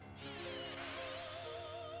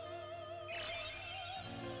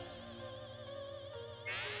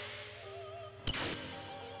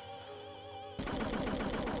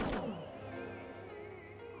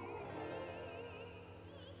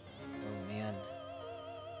 Oh man.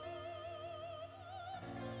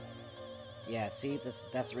 Yeah, see,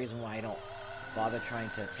 that's the reason why I don't bother trying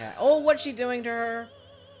to attack. Oh, what's she doing to her?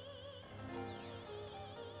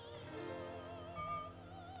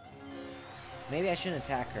 Maybe I shouldn't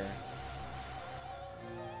attack her.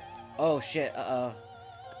 Oh shit,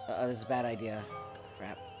 this is a bad idea.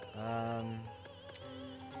 Crap.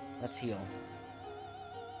 Let's heal.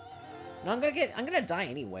 No, I'm gonna die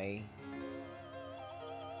anyway.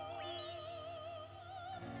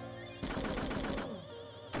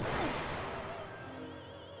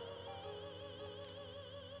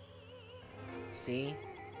 See?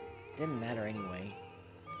 Didn't matter anyway.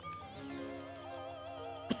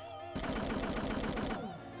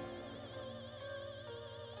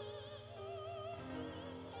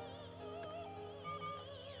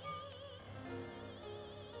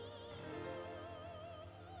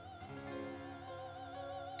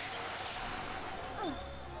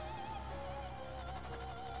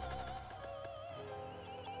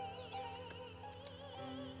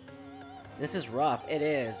 This is rough. It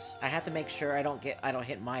is. I have to make sure I don't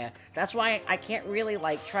hit Maya. That's why I can't really,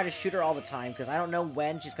 like, try to shoot her all the time, because I don't know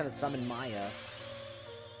when she's gonna summon Maya.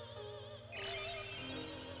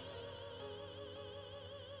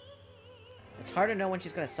 It's hard to know when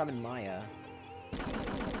she's gonna summon Maya.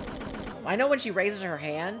 I know when she raises her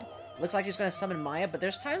hand, it looks like she's gonna summon Maya, but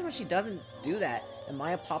there's times when she doesn't do that, and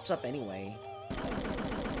Maya pops up anyway.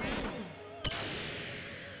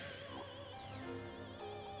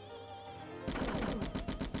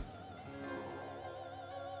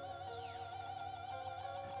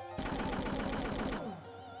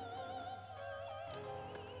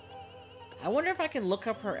 I wonder if I can look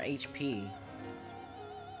up her HP.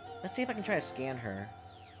 Let's see if I can try to scan her.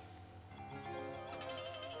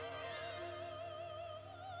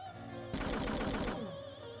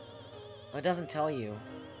 Oh, it doesn't tell you.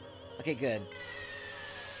 Okay, good.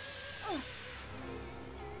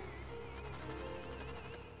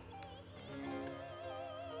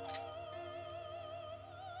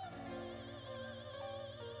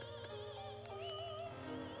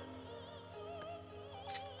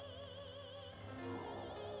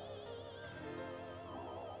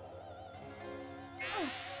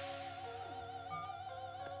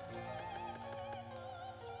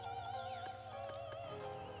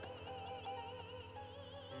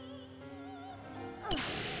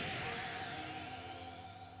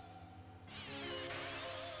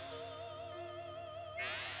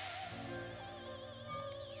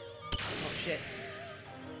 Shit.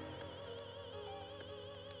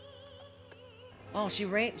 Oh, she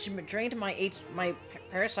drained my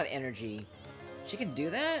parasite energy. She can do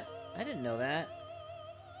that? I didn't know that.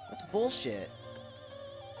 That's bullshit.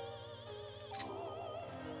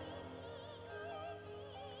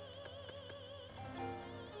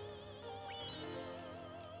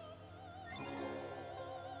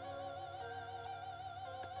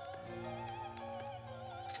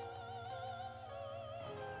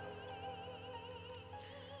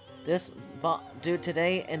 Dude,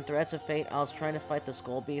 today in Threads of Fate, I was trying to fight the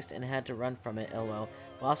Skull Beast and had to run from it, lol.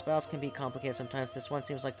 Boss battles can be complicated sometimes. This one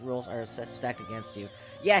seems like the rules are stacked against you.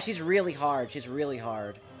 Yeah, she's really hard. She's really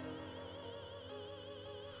hard.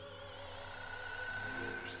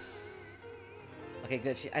 Okay,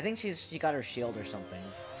 good. I think she got her shield or something.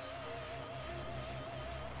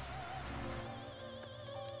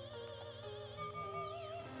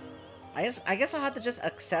 I guess I'll have to just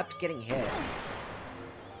accept getting hit.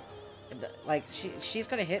 Like, she's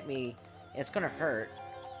gonna hit me. It's gonna hurt.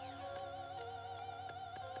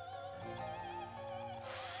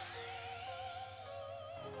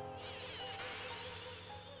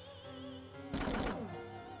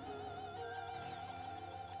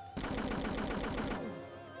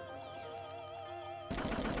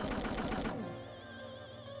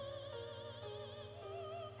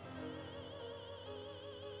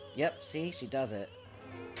 Yep, see? She does it.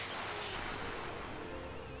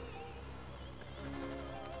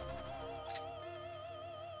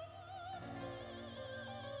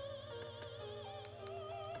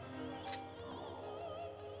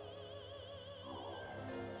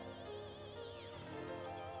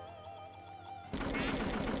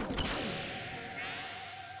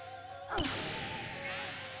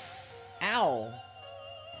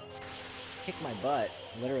 kicked my butt,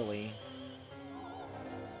 literally.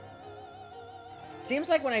 Seems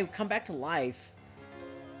like when I come back to life,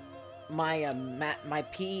 my my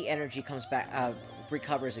PE energy comes back,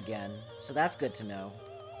 recovers again. So that's good to know.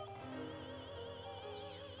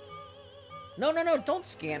 No, no, no! Don't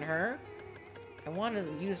scan her. I want to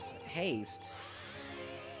use haste.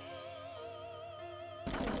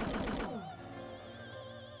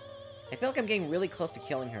 I feel like I'm getting really close to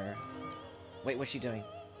killing her. Wait, what's she doing?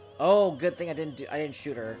 Oh, good thing I didn't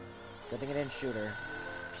shoot her. Good thing I didn't shoot her.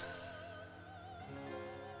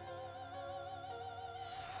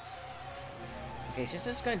 Okay, she's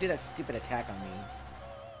just gonna do that stupid attack on me.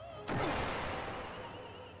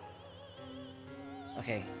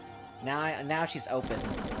 Okay, now she's open.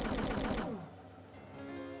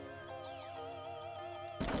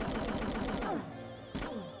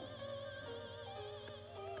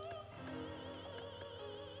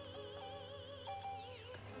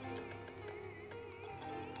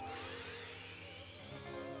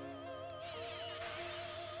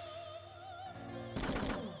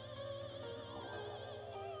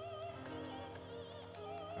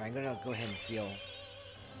 Alright, I'm gonna go ahead and heal.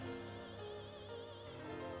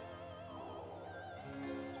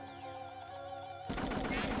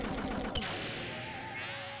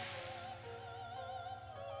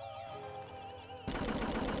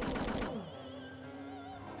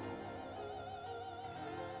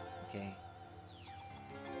 Okay.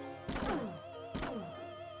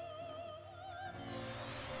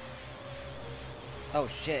 Oh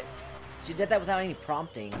shit. She did that without any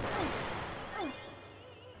prompting.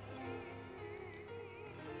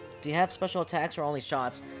 Do you have special attacks or only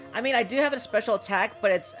shots? I mean, I do have a special attack,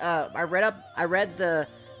 but it's, I read the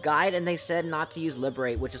guide and they said not to use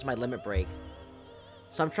Liberate, which is my limit break.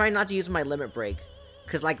 So I'm trying not to use my limit break.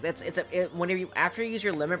 Cause like, whenever after you use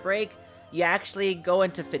your limit break, you actually go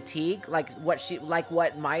into fatigue, like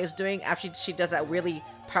what Maya's doing. After she does that really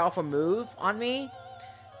powerful move on me,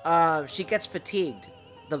 she gets fatigued.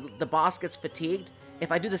 The boss gets fatigued.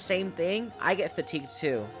 If I do the same thing, I get fatigued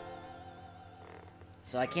too.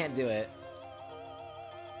 So I can't do it.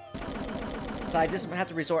 So I just have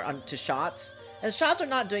to resort to shots. And shots are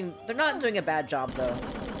they're not doing a bad job though.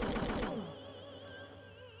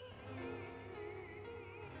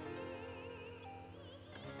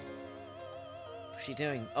 What's she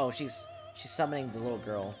doing? Oh, she's summoning the little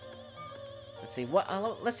girl. Let's see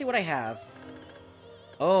let's see what I have.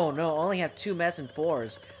 Oh no, I only have 2 meds and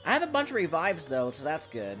 4s. I have a bunch of revives though, so that's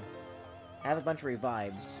good. I have a bunch of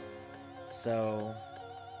revives. So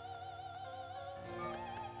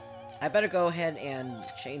I better go ahead and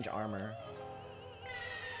change armor.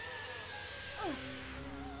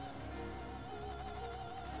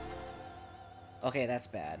 Okay, that's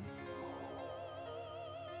bad.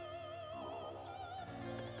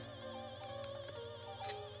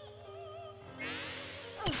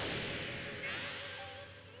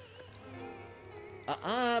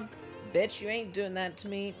 Bitch, you ain't doing that to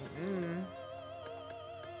me.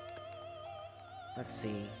 Let's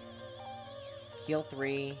see. Heal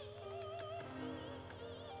 3.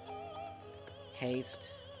 Haste.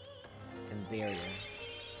 And barrier.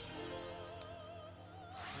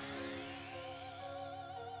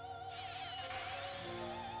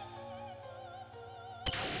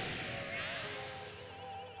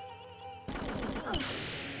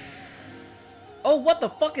 Oh, what the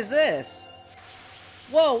fuck is this?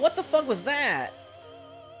 Whoa, what the fuck was that?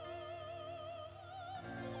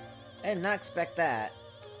 I did not expect that.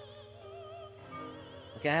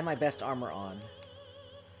 Okay, I have my best armor on.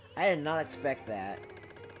 I did not expect that.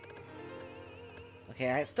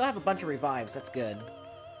 Okay, I still have a bunch of revives, that's good.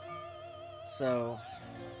 So...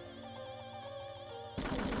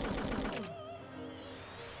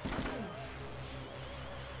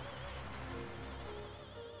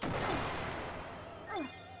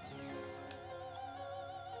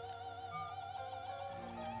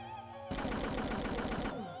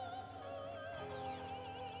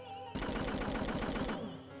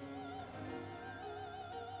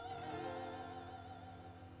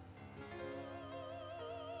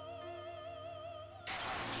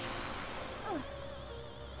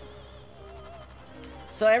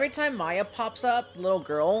 So every time Maya pops up, little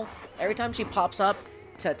girl, every time she pops up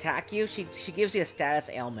to attack you, she gives you a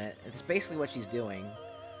status ailment. It's basically what she's doing.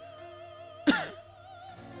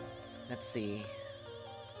 Let's see.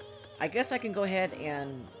 I guess I can go ahead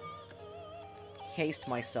and haste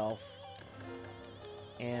myself.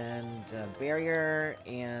 And barrier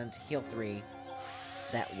and heal 3.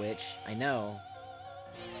 That witch, I know.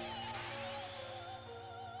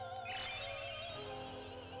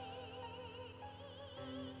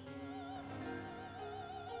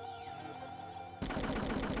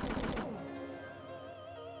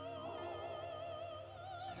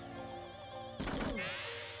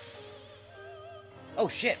 Oh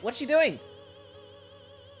shit, what's she doing?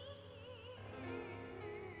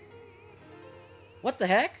 What the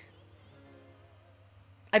heck?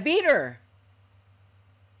 I beat her!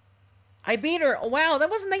 I beat her! Oh, wow, that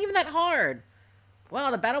wasn't even that hard! Wow,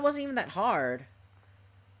 the battle wasn't even that hard.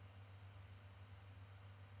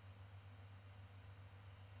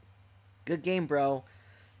 Good game, bro.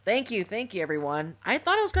 Thank you, everyone. I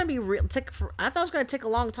thought it was gonna be I thought it was gonna take a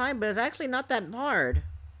long time, but it's actually not that hard.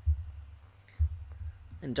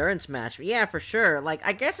 Endurance match, yeah, for sure. Like,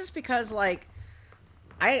 I guess it's because like,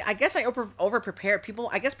 I guess I over prepared.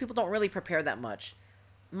 I guess people don't really prepare that much.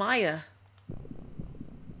 Maya.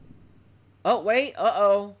 Oh wait,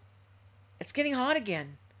 uh-oh. It's getting hot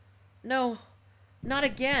again. No, not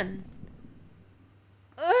again.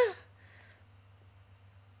 Ugh.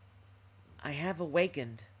 I have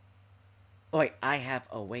awakened. Oh, wait, I have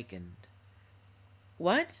awakened.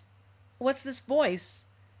 What? What's this voice?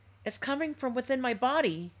 It's coming from within my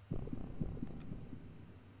body.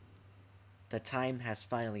 The time has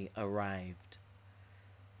finally arrived.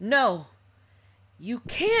 No! You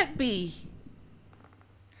can't be!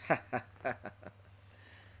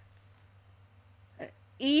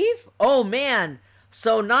 Eve? Oh, man!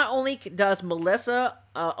 So not only does Melissa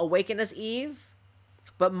awaken as Eve,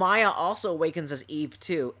 but Maya also awakens as Eve,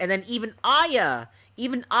 too. And then even Aya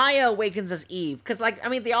awakens as Eve. Because, like, I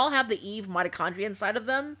mean, they all have the Eve mitochondria inside of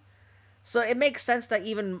them. So it makes sense that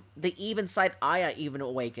even the Eve inside Aya even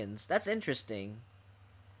awakens. That's interesting.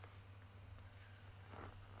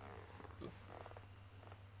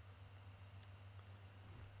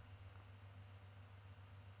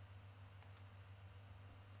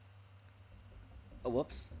 Oh,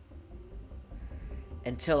 whoops.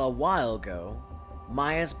 Until a while ago,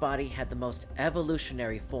 Maya's body had the most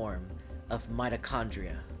evolutionary form of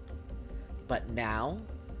mitochondria. But now,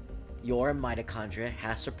 your mitochondria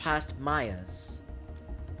has surpassed Maya's.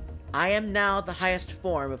 I am now the highest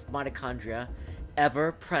form of mitochondria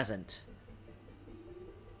ever present.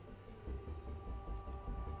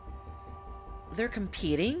 They're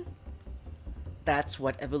competing? That's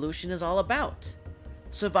what evolution is all about.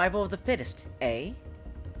 Survival of the fittest, eh?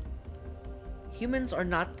 Humans are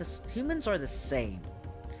the same.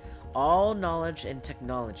 All knowledge and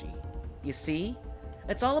technology. You see?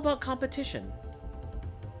 It's all about competition.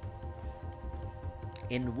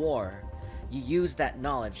 In war, you use that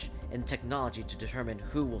knowledge and technology to determine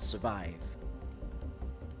who will survive.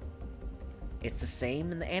 It's the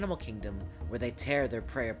same in the animal kingdom, where they tear their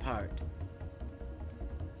prey apart.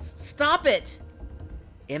 Stop it!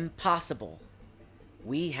 Impossible.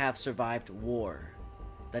 We have survived war.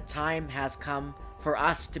 The time has come for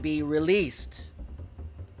us to be released.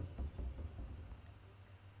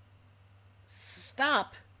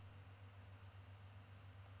 Stop.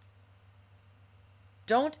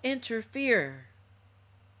 Don't interfere.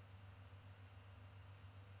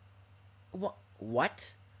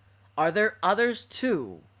 What? Are there others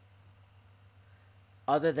too?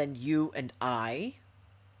 Other than you and I?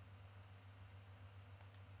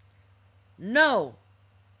 No.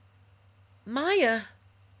 Maya.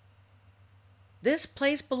 This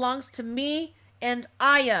place belongs to me and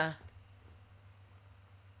Aya.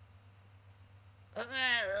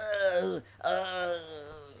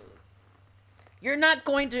 You're not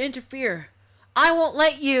going to interfere. I won't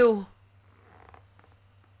let you.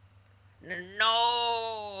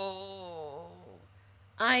 No.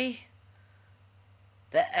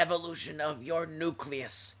 The evolution of your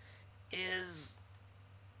nucleus is...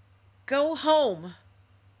 Go home.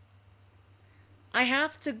 I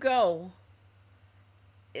have to go.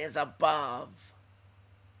 Is above.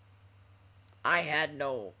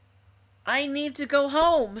 I need to go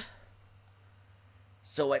home.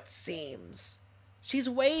 So it seems. She's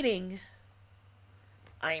waiting.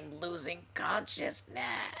 I'm losing consciousness.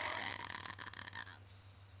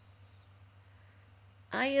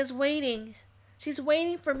 Aya's waiting. She's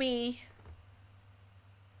waiting for me.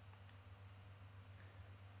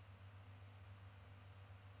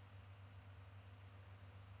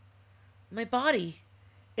 My body.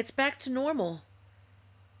 It's back to normal.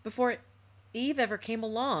 Before Eve ever came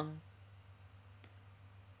along.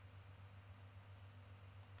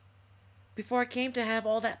 Before I came to have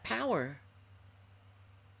all that power.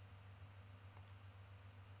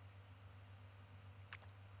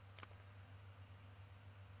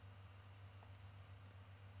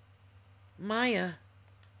 Maya,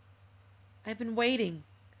 I've been waiting.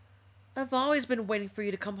 I've always been waiting for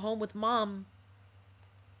you to come home with Mom.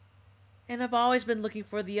 And I've always been looking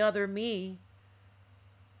for the other me.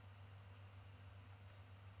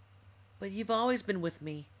 But you've always been with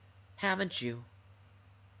me, haven't you?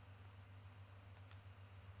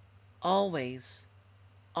 Always.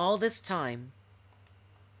 All this time.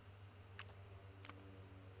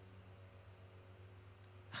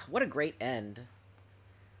 What a great end.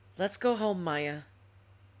 Let's go home, Maya.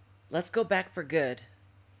 Let's go back for good.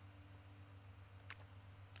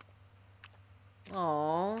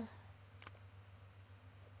 Aww.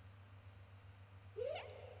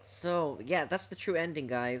 So, yeah, that's the true ending,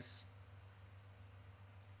 guys.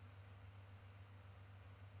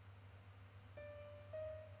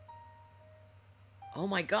 Oh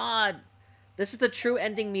my god! This is the true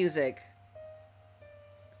ending music.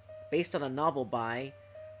 Based on a novel by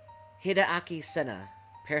Hideaki Sena,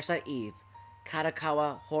 Parasite Eve,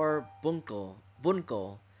 Katakawa Horror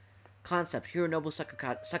Bunko. Concept, Hironobu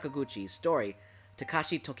Sakaguchi. Story,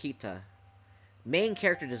 Takashi Tokita. Main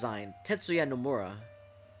character design, Tetsuya Nomura.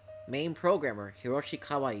 Main programmer, Hiroshi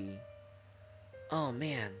Kawai. Oh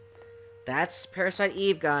man. That's Parasite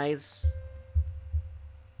Eve, guys.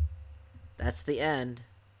 That's the end.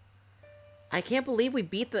 I can't believe we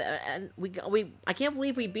beat the I can't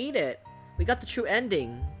believe we beat it. We got the true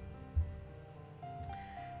ending.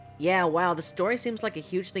 Yeah, wow, the story seems like a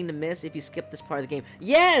huge thing to miss if you skip this part of the game.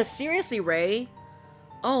 Yes, seriously, Ray.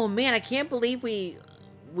 Oh man, I can't believe we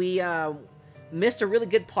missed a really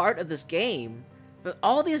good part of this game. For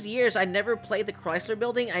all these years, I never played the Chrysler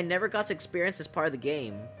Building. I never got to experience this part of the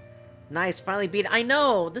game. Nice, finally beat it. I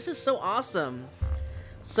know, this is so awesome.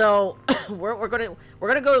 So we're gonna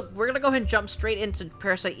go ahead and jump straight into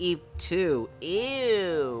Parasite Eve 2.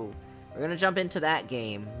 Ew. We're gonna jump into that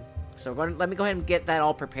game. So let me go ahead and get that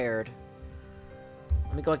all prepared.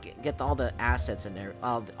 Let me go get all the assets in there,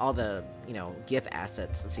 all the GIF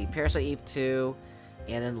assets. Let's see, Parasite Eve 2,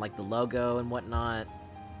 and then like the logo and whatnot.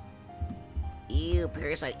 Ew,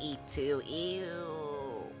 Parasite Eve 2. Ew.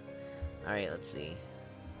 All right, let's see.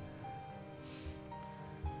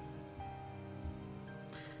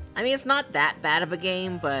 I mean, it's not that bad of a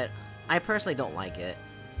game, but I personally don't like it.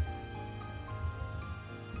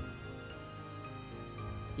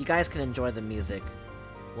 You guys can enjoy the music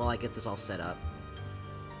while I get this all set up.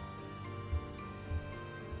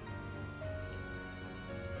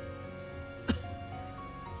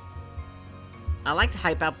 I like to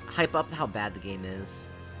hype up how bad the game is.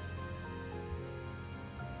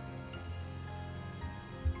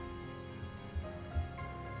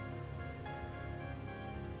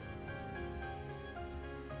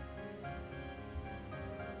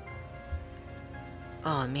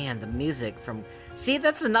 Oh man, the music from... See,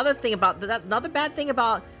 that's another thing about... Another bad thing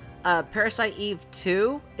about Parasite Eve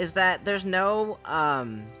 2 is that there's no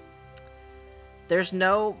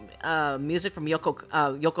music from Yoko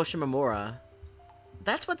Shimomura.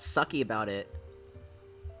 That's what's sucky about it.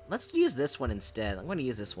 Let's use this one instead. I'm going to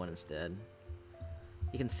use this one instead.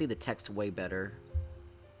 You can see the text way better.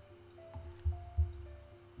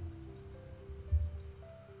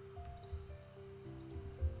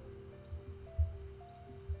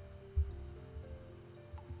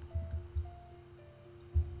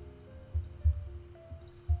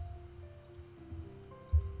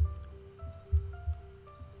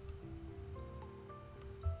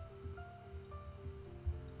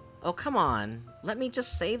 Oh, come on. Let me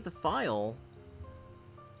just save the file.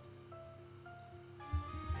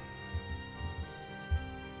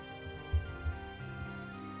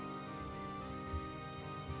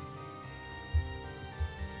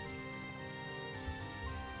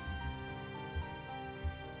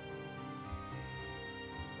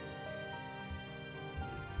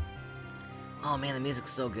 Oh man, the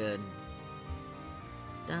music's so good.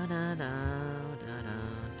 Da da da da da da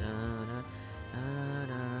da da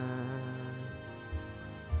da.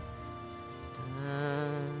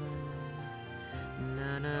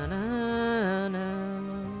 Na na na na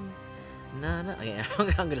na na.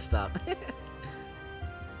 Okay, I'm gonna stop.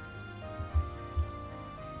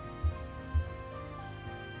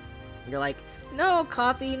 You're like, no,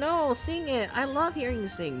 Coffee, no, sing it. I love hearing you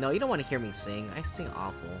sing. No, you don't want to hear me sing. I sing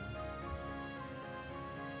awful.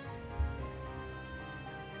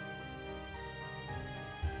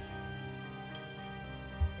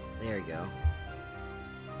 There you go.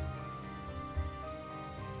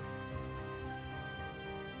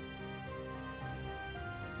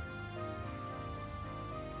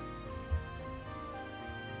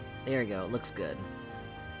 There you go. It looks good.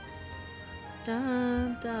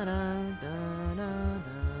 Dun, da, da, da, da,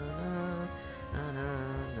 da, da,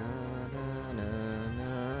 da, da, da,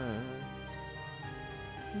 da.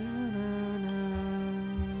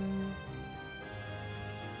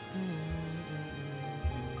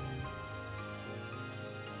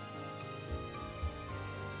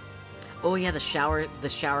 Oh yeah, the shower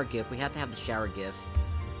gif. We have to have the shower gif.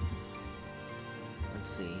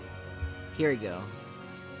 Let's see. Here we go.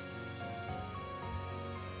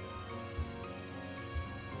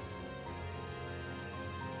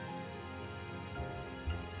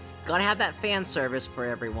 Gotta have that fan service for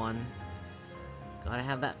everyone. Gotta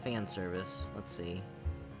have that fan service. Let's see.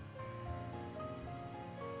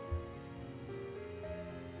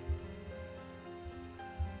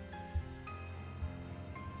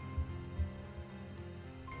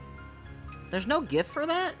 There's no gift for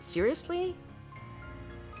that? Seriously?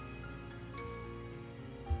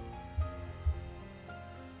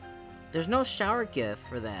 There's no shower gift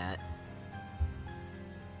for that.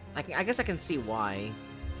 I guess I can see why.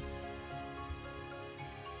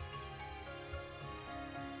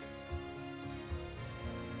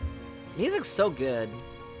 Music's so good.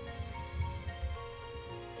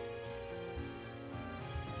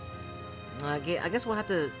 I guess we'll have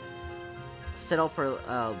to settle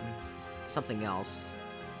for something else.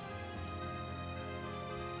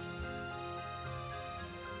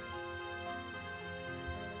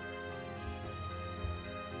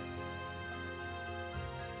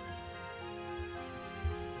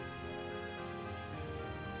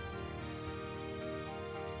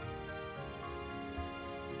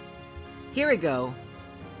 Here we go.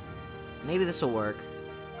 Maybe this will work.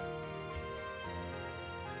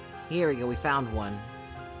 Here we go, we found one.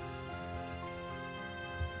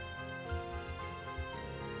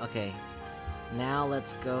 Okay. Now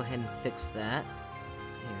let's go ahead and fix that.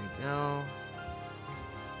 Here we go.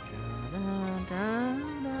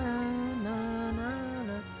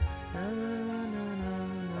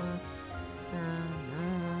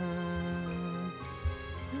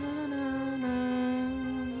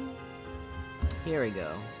 Here we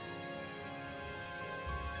go.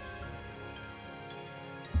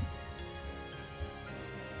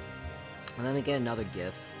 And let me get another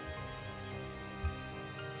GIF.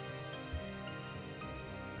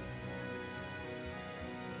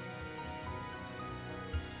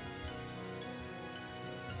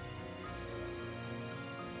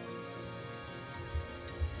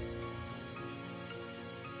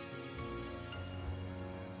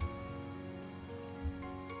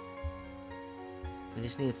 We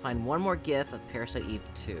just need to find one more GIF of Parasite Eve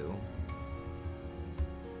 2.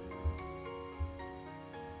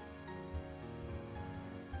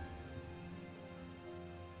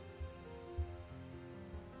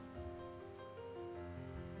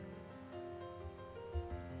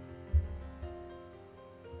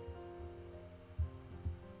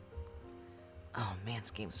 Oh man, this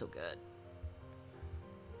game's so good.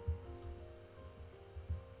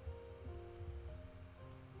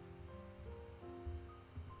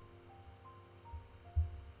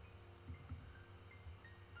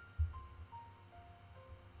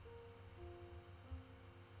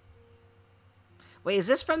 Wait, is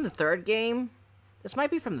this from the third game? This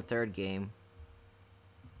might be from the third game.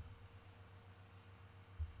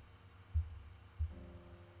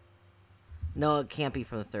 No, it can't be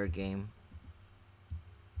from the third game.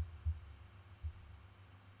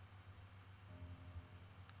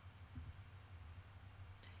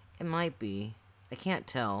 It might be. I can't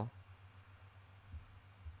tell.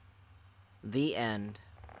 The end.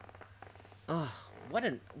 Oh,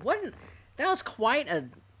 that was quite a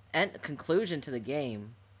conclusion to the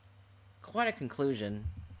game. Quite a conclusion.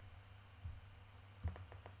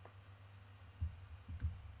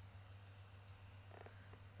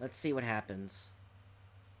 Let's see what happens.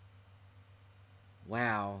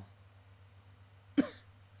 Wow.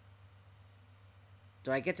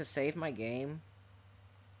 Do I get to save my game?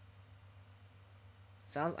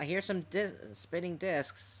 Sounds. I hear some spinning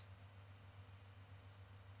discs.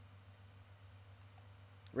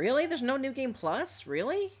 Really? There's no New Game Plus?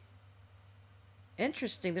 Really?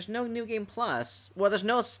 Interesting. There's no New Game Plus. Well, there's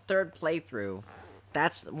no third playthrough.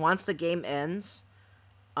 That's once the game ends.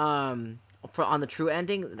 On the true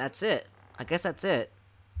ending, that's it. I guess that's it.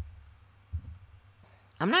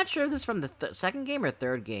 I'm not sure if this is from the second game or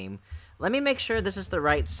third game. Let me make sure this is the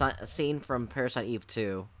right scene from Parasite Eve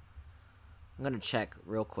 2. I'm gonna check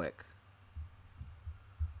real quick.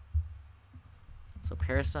 So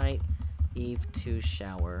Parasite Eve 2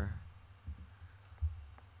 shower.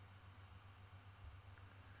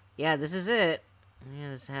 Yeah, this is it.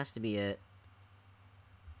 Yeah, this has to be it.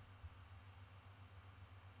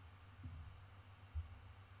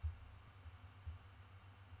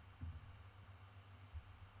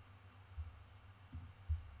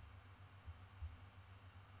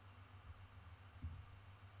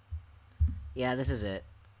 Yeah, this is it.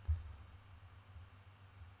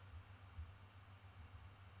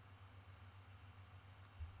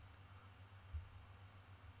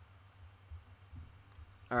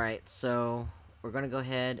 Alright, so we're gonna go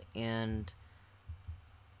ahead and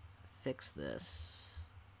fix this.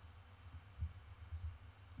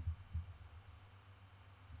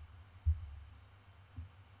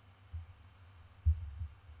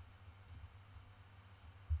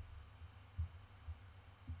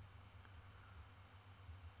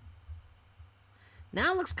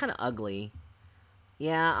 Now it looks kind of ugly.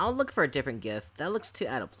 Yeah, I'll look for a different gift. That looks too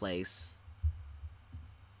out of place.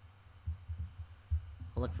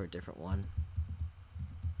 I'll look for a different one.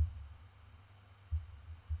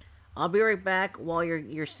 I'll be right back while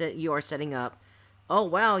you are setting up. Oh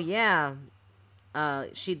wow, yeah.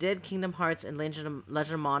 She did Kingdom Hearts and Legend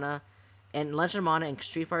of Mana, and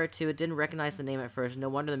Street Fighter 2. Didn't recognize the name at first. No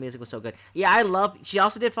wonder the music was so good. Yeah, I love. She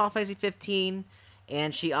also did Final Fantasy 15,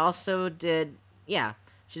 and she also did. Yeah,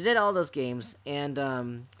 she did all those games,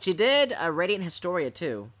 and she did Radiant Historia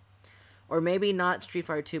too, or maybe not Street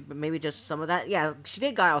Fighter 2, but maybe just some of that. Yeah, she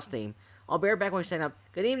did Guile's theme. I'll be right back when we sign up.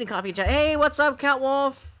 Good evening, Coffee Chat. Hey, what's up, Cat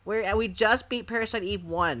Wolf? We just beat Parasite Eve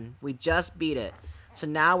 1. We just beat it. So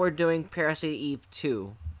now we're doing Parasite Eve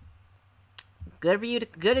 2. Good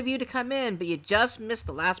of you to come in, but you just missed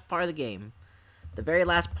the last part of the game. The very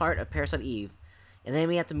last part of Parasite Eve. And then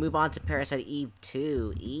we have to move on to Parasite Eve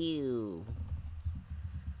 2. Ew.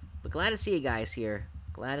 But glad to see you guys here.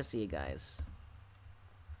 Glad to see you guys.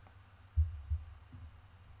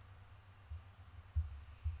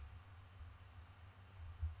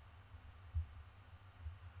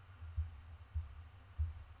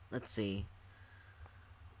 Let's see.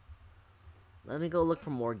 Let me go look for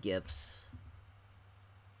more gifts.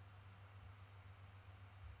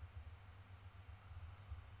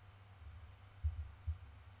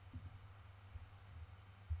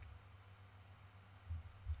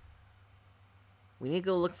 We need to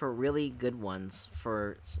go look for really good ones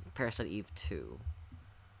for Parasite Eve 2.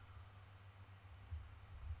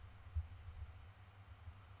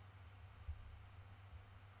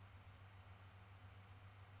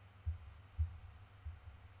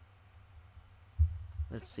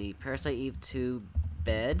 Let's see. Parasite Eve 2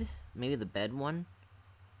 bed. Maybe the bed one.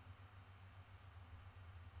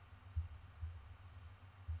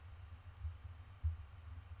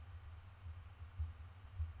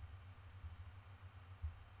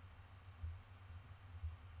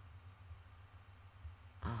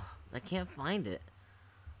 Oh, I can't find it.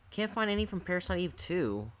 Can't find any from Parasite Eve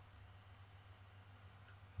 2.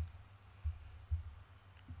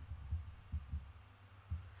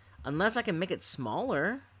 Unless I can make it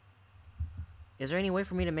smaller. Is there any way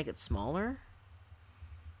for me to make it smaller?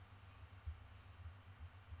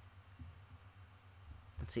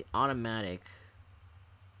 Let's see, automatic.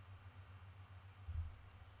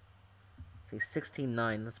 Let's see,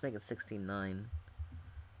 16.9. Let's make it 16.9.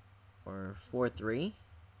 Or 4.3.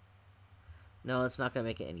 No, it's not going to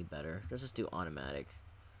make it any better. Let's just do automatic.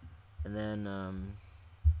 And then,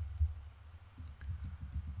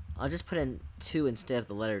 I'll just put in 2 instead of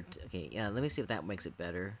the letter. Okay, yeah, let me see if that makes it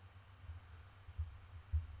better.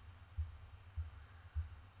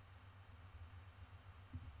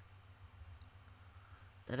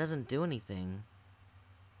 That doesn't do anything.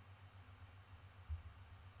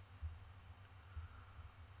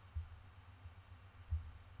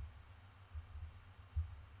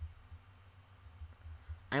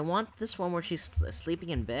 I want this one where she's sleeping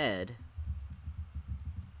in bed.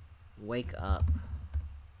 Wake up.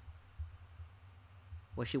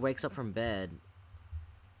 Where she wakes up from bed.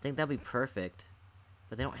 I think that'd be perfect.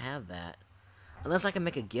 But they don't have that. Unless I can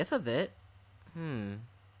make a GIF of it.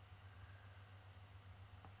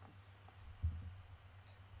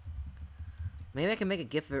 Maybe I can make a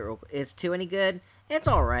GIF of it real quick. Is 2 any good? It's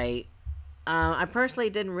alright. I personally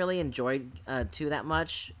didn't really enjoy 2 that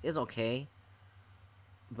much. It's okay.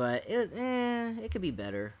 But it could be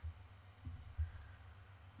better.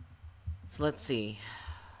 So let's see.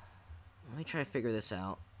 Let me try to figure this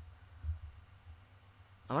out.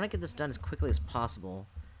 I want to get this done as quickly as possible.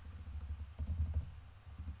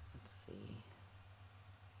 Let's see.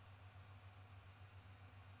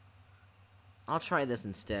 I'll try this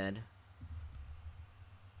instead.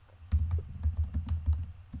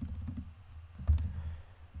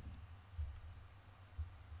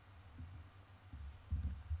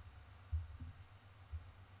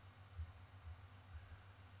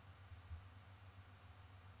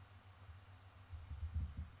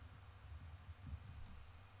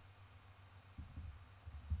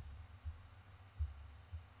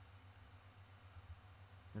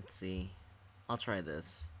 Let's see. I'll try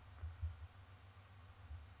this.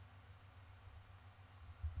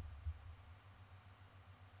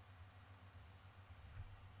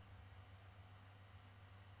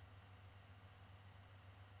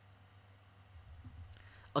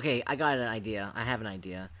 Okay, I got an idea. I have an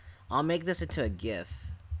idea. I'll make this into a GIF.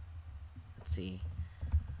 Let's see.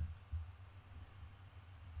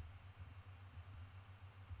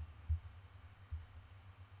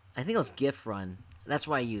 I think it was GIF run. That's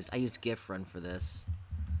what I used. I used GIF run for this.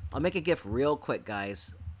 I'll make a GIF real quick,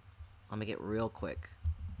 guys. I'll make it real quick.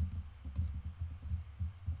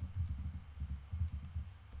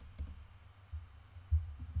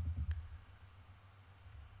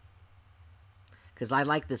 Because I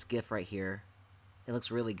like this GIF right here. It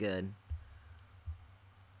looks really good.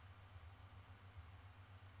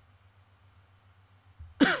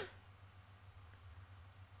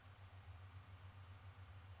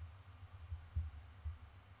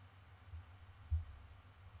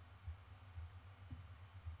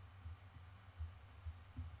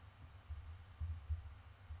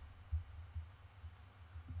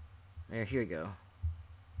 There, here we go.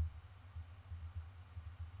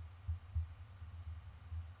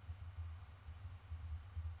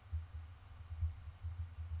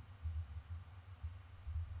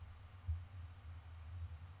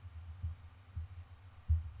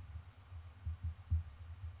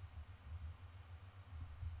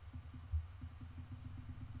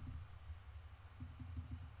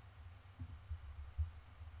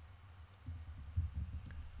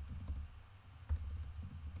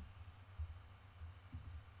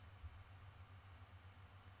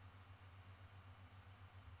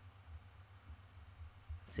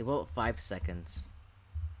 See, what, 5 seconds?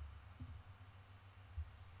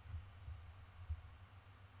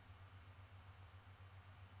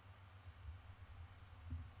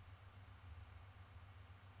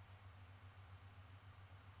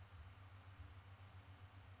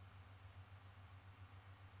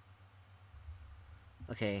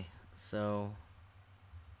 Okay, so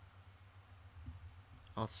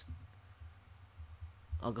I'll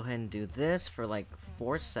go ahead and do this for like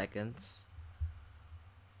 4 seconds,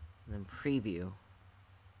 and then preview.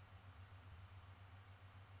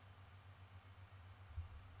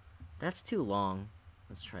 That's too long.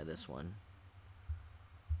 Let's try this one.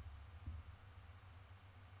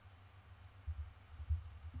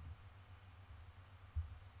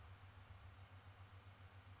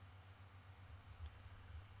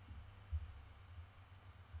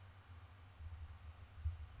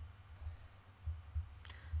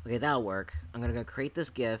 Okay, that'll work. I'm gonna go create this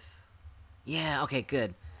GIF. Yeah, okay,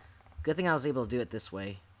 good. Good thing I was able to do it this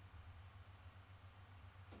way.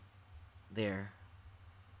 There.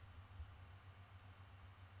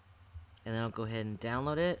 And then I'll go ahead and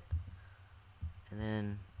download it. And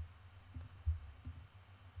then...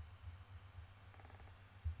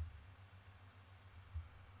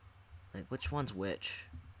 like, which one's which?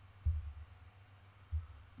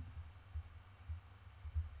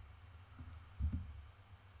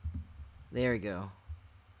 There we go.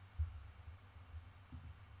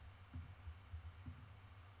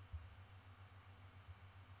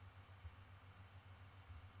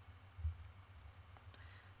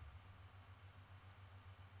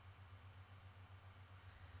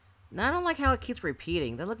 Now, I don't like how it keeps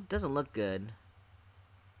repeating. That doesn't look good.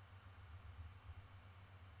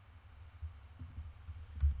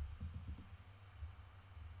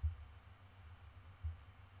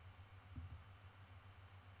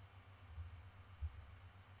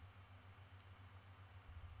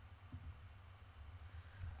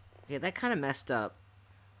 Okay, that kind of messed up.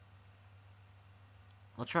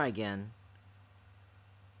 I'll try again.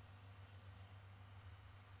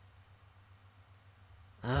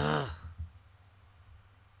 Ugh.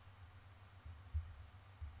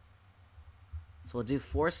 So we'll do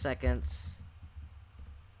 4 seconds.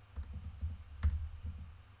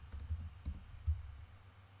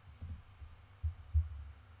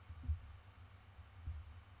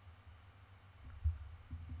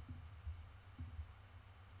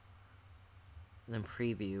 And then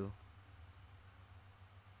preview.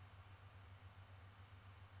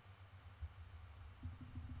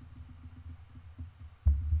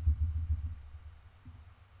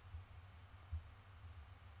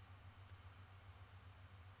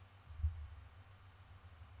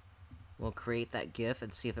 We'll create that GIF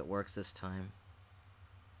and see if it works this time.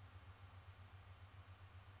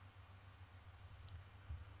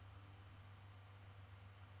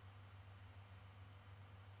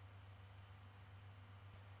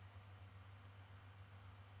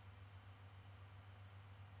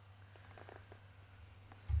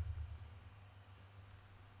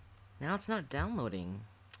 Now it's not downloading.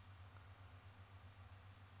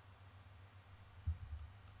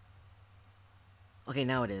 Okay,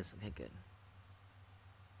 now it is. Okay, good.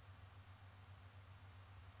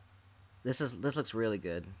 This looks really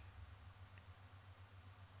good.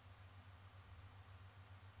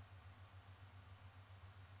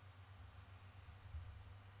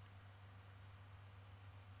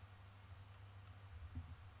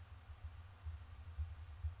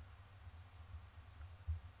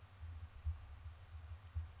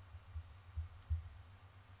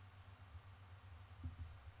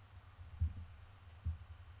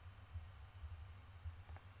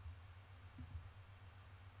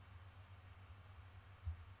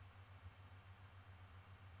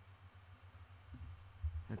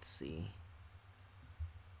 Let's see.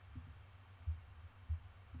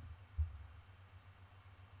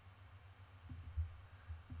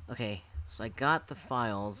 Okay, so I got the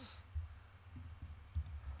files.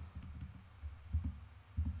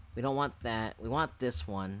 We don't want that. We want this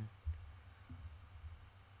one.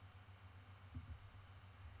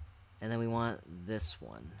 And then we want this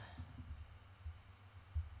one.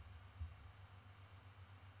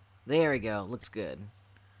 There we go. Looks good.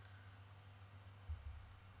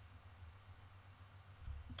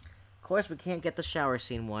 Of course, we can't get the shower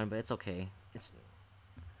scene one, but it's okay. It's...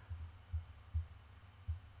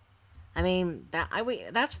 I mean,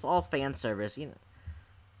 that's all fan service, you know.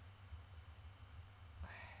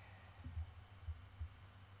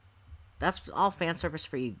 That's all fan service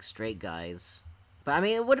for you straight guys. But I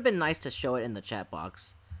mean, it would have been nice to show it in the chat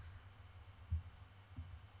box.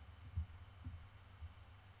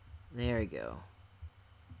 There we go.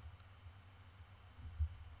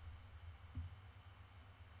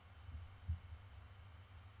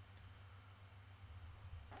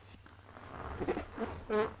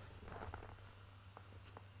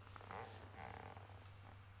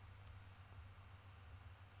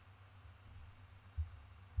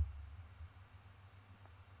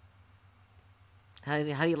 How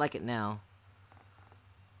do you like it now?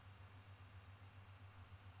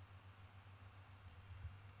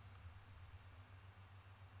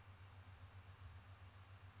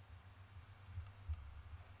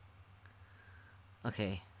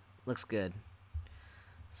 Okay, looks good.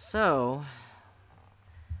 So,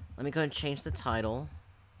 let me go and change the title.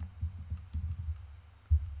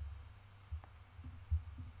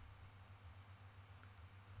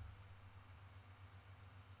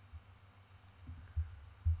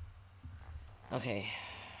 Okay,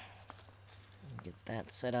 get that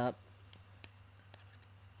set up.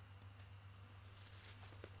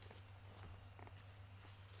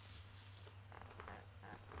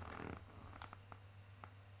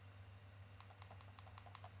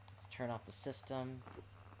 Let's turn off the system.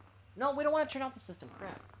 No, we don't want to turn off the system.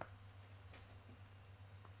 Crap.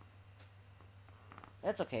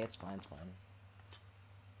 That's okay. It's fine. It's fine.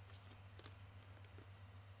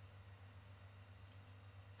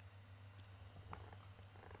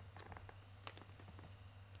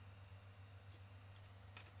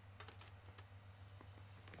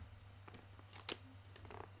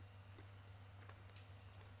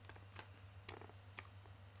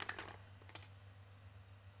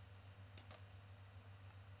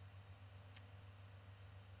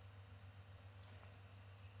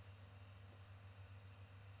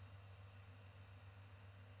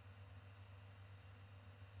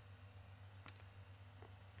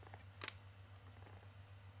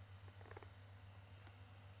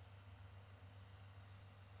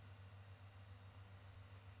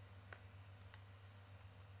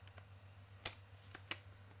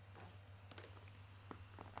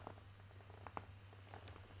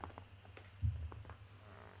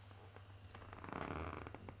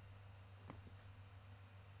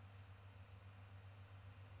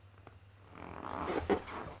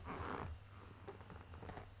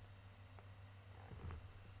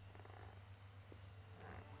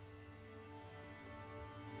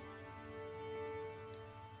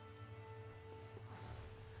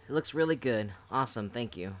 It looks really good. Awesome.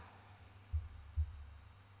 Thank you.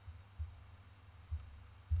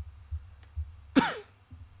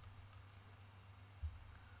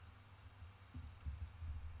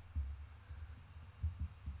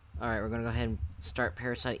 Alright, we're gonna go ahead and start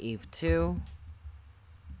Parasite Eve 2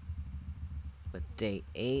 with day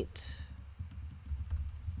 8.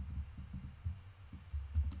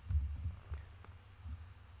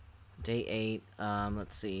 Day 8,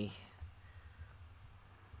 let's see.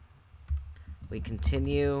 We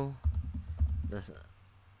continue the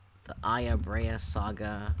Aya Brea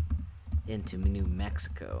saga into New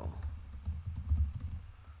Mexico.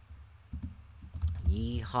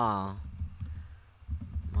 Yeehaw.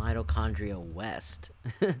 Mitochondria West.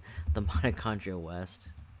 The Mitochondria West.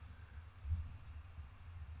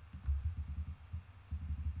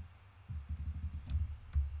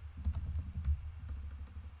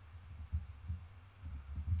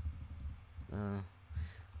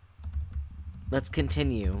 Let's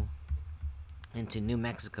continue into New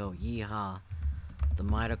Mexico. Yeehaw. The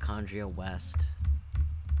Mitochondria West.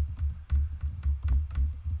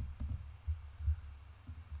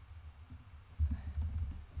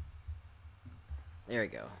 There we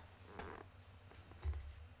go.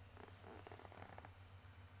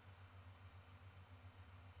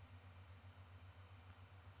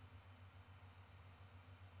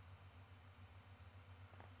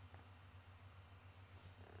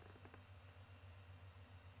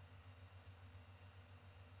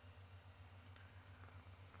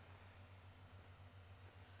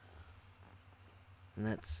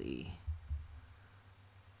 Let's see.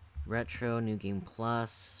 Retro, New Game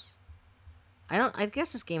Plus. I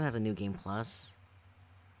guess this game has a New Game Plus.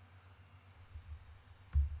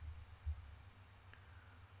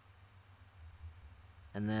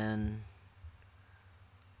 And then...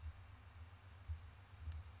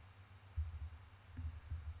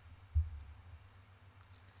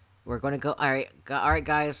 we're going to go... Alright,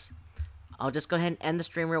 guys. I'll just go ahead and end the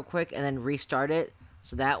stream real quick and then restart it.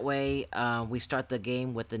 So that way, we start the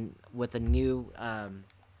game with the new...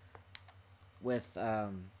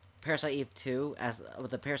 Parasite Eve 2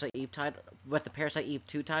 with the Parasite Eve title, with the Parasite Eve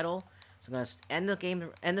 2 title. So I'm gonna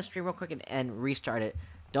end the stream real quick and restart it.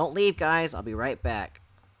 Don't leave, guys. I'll be right back.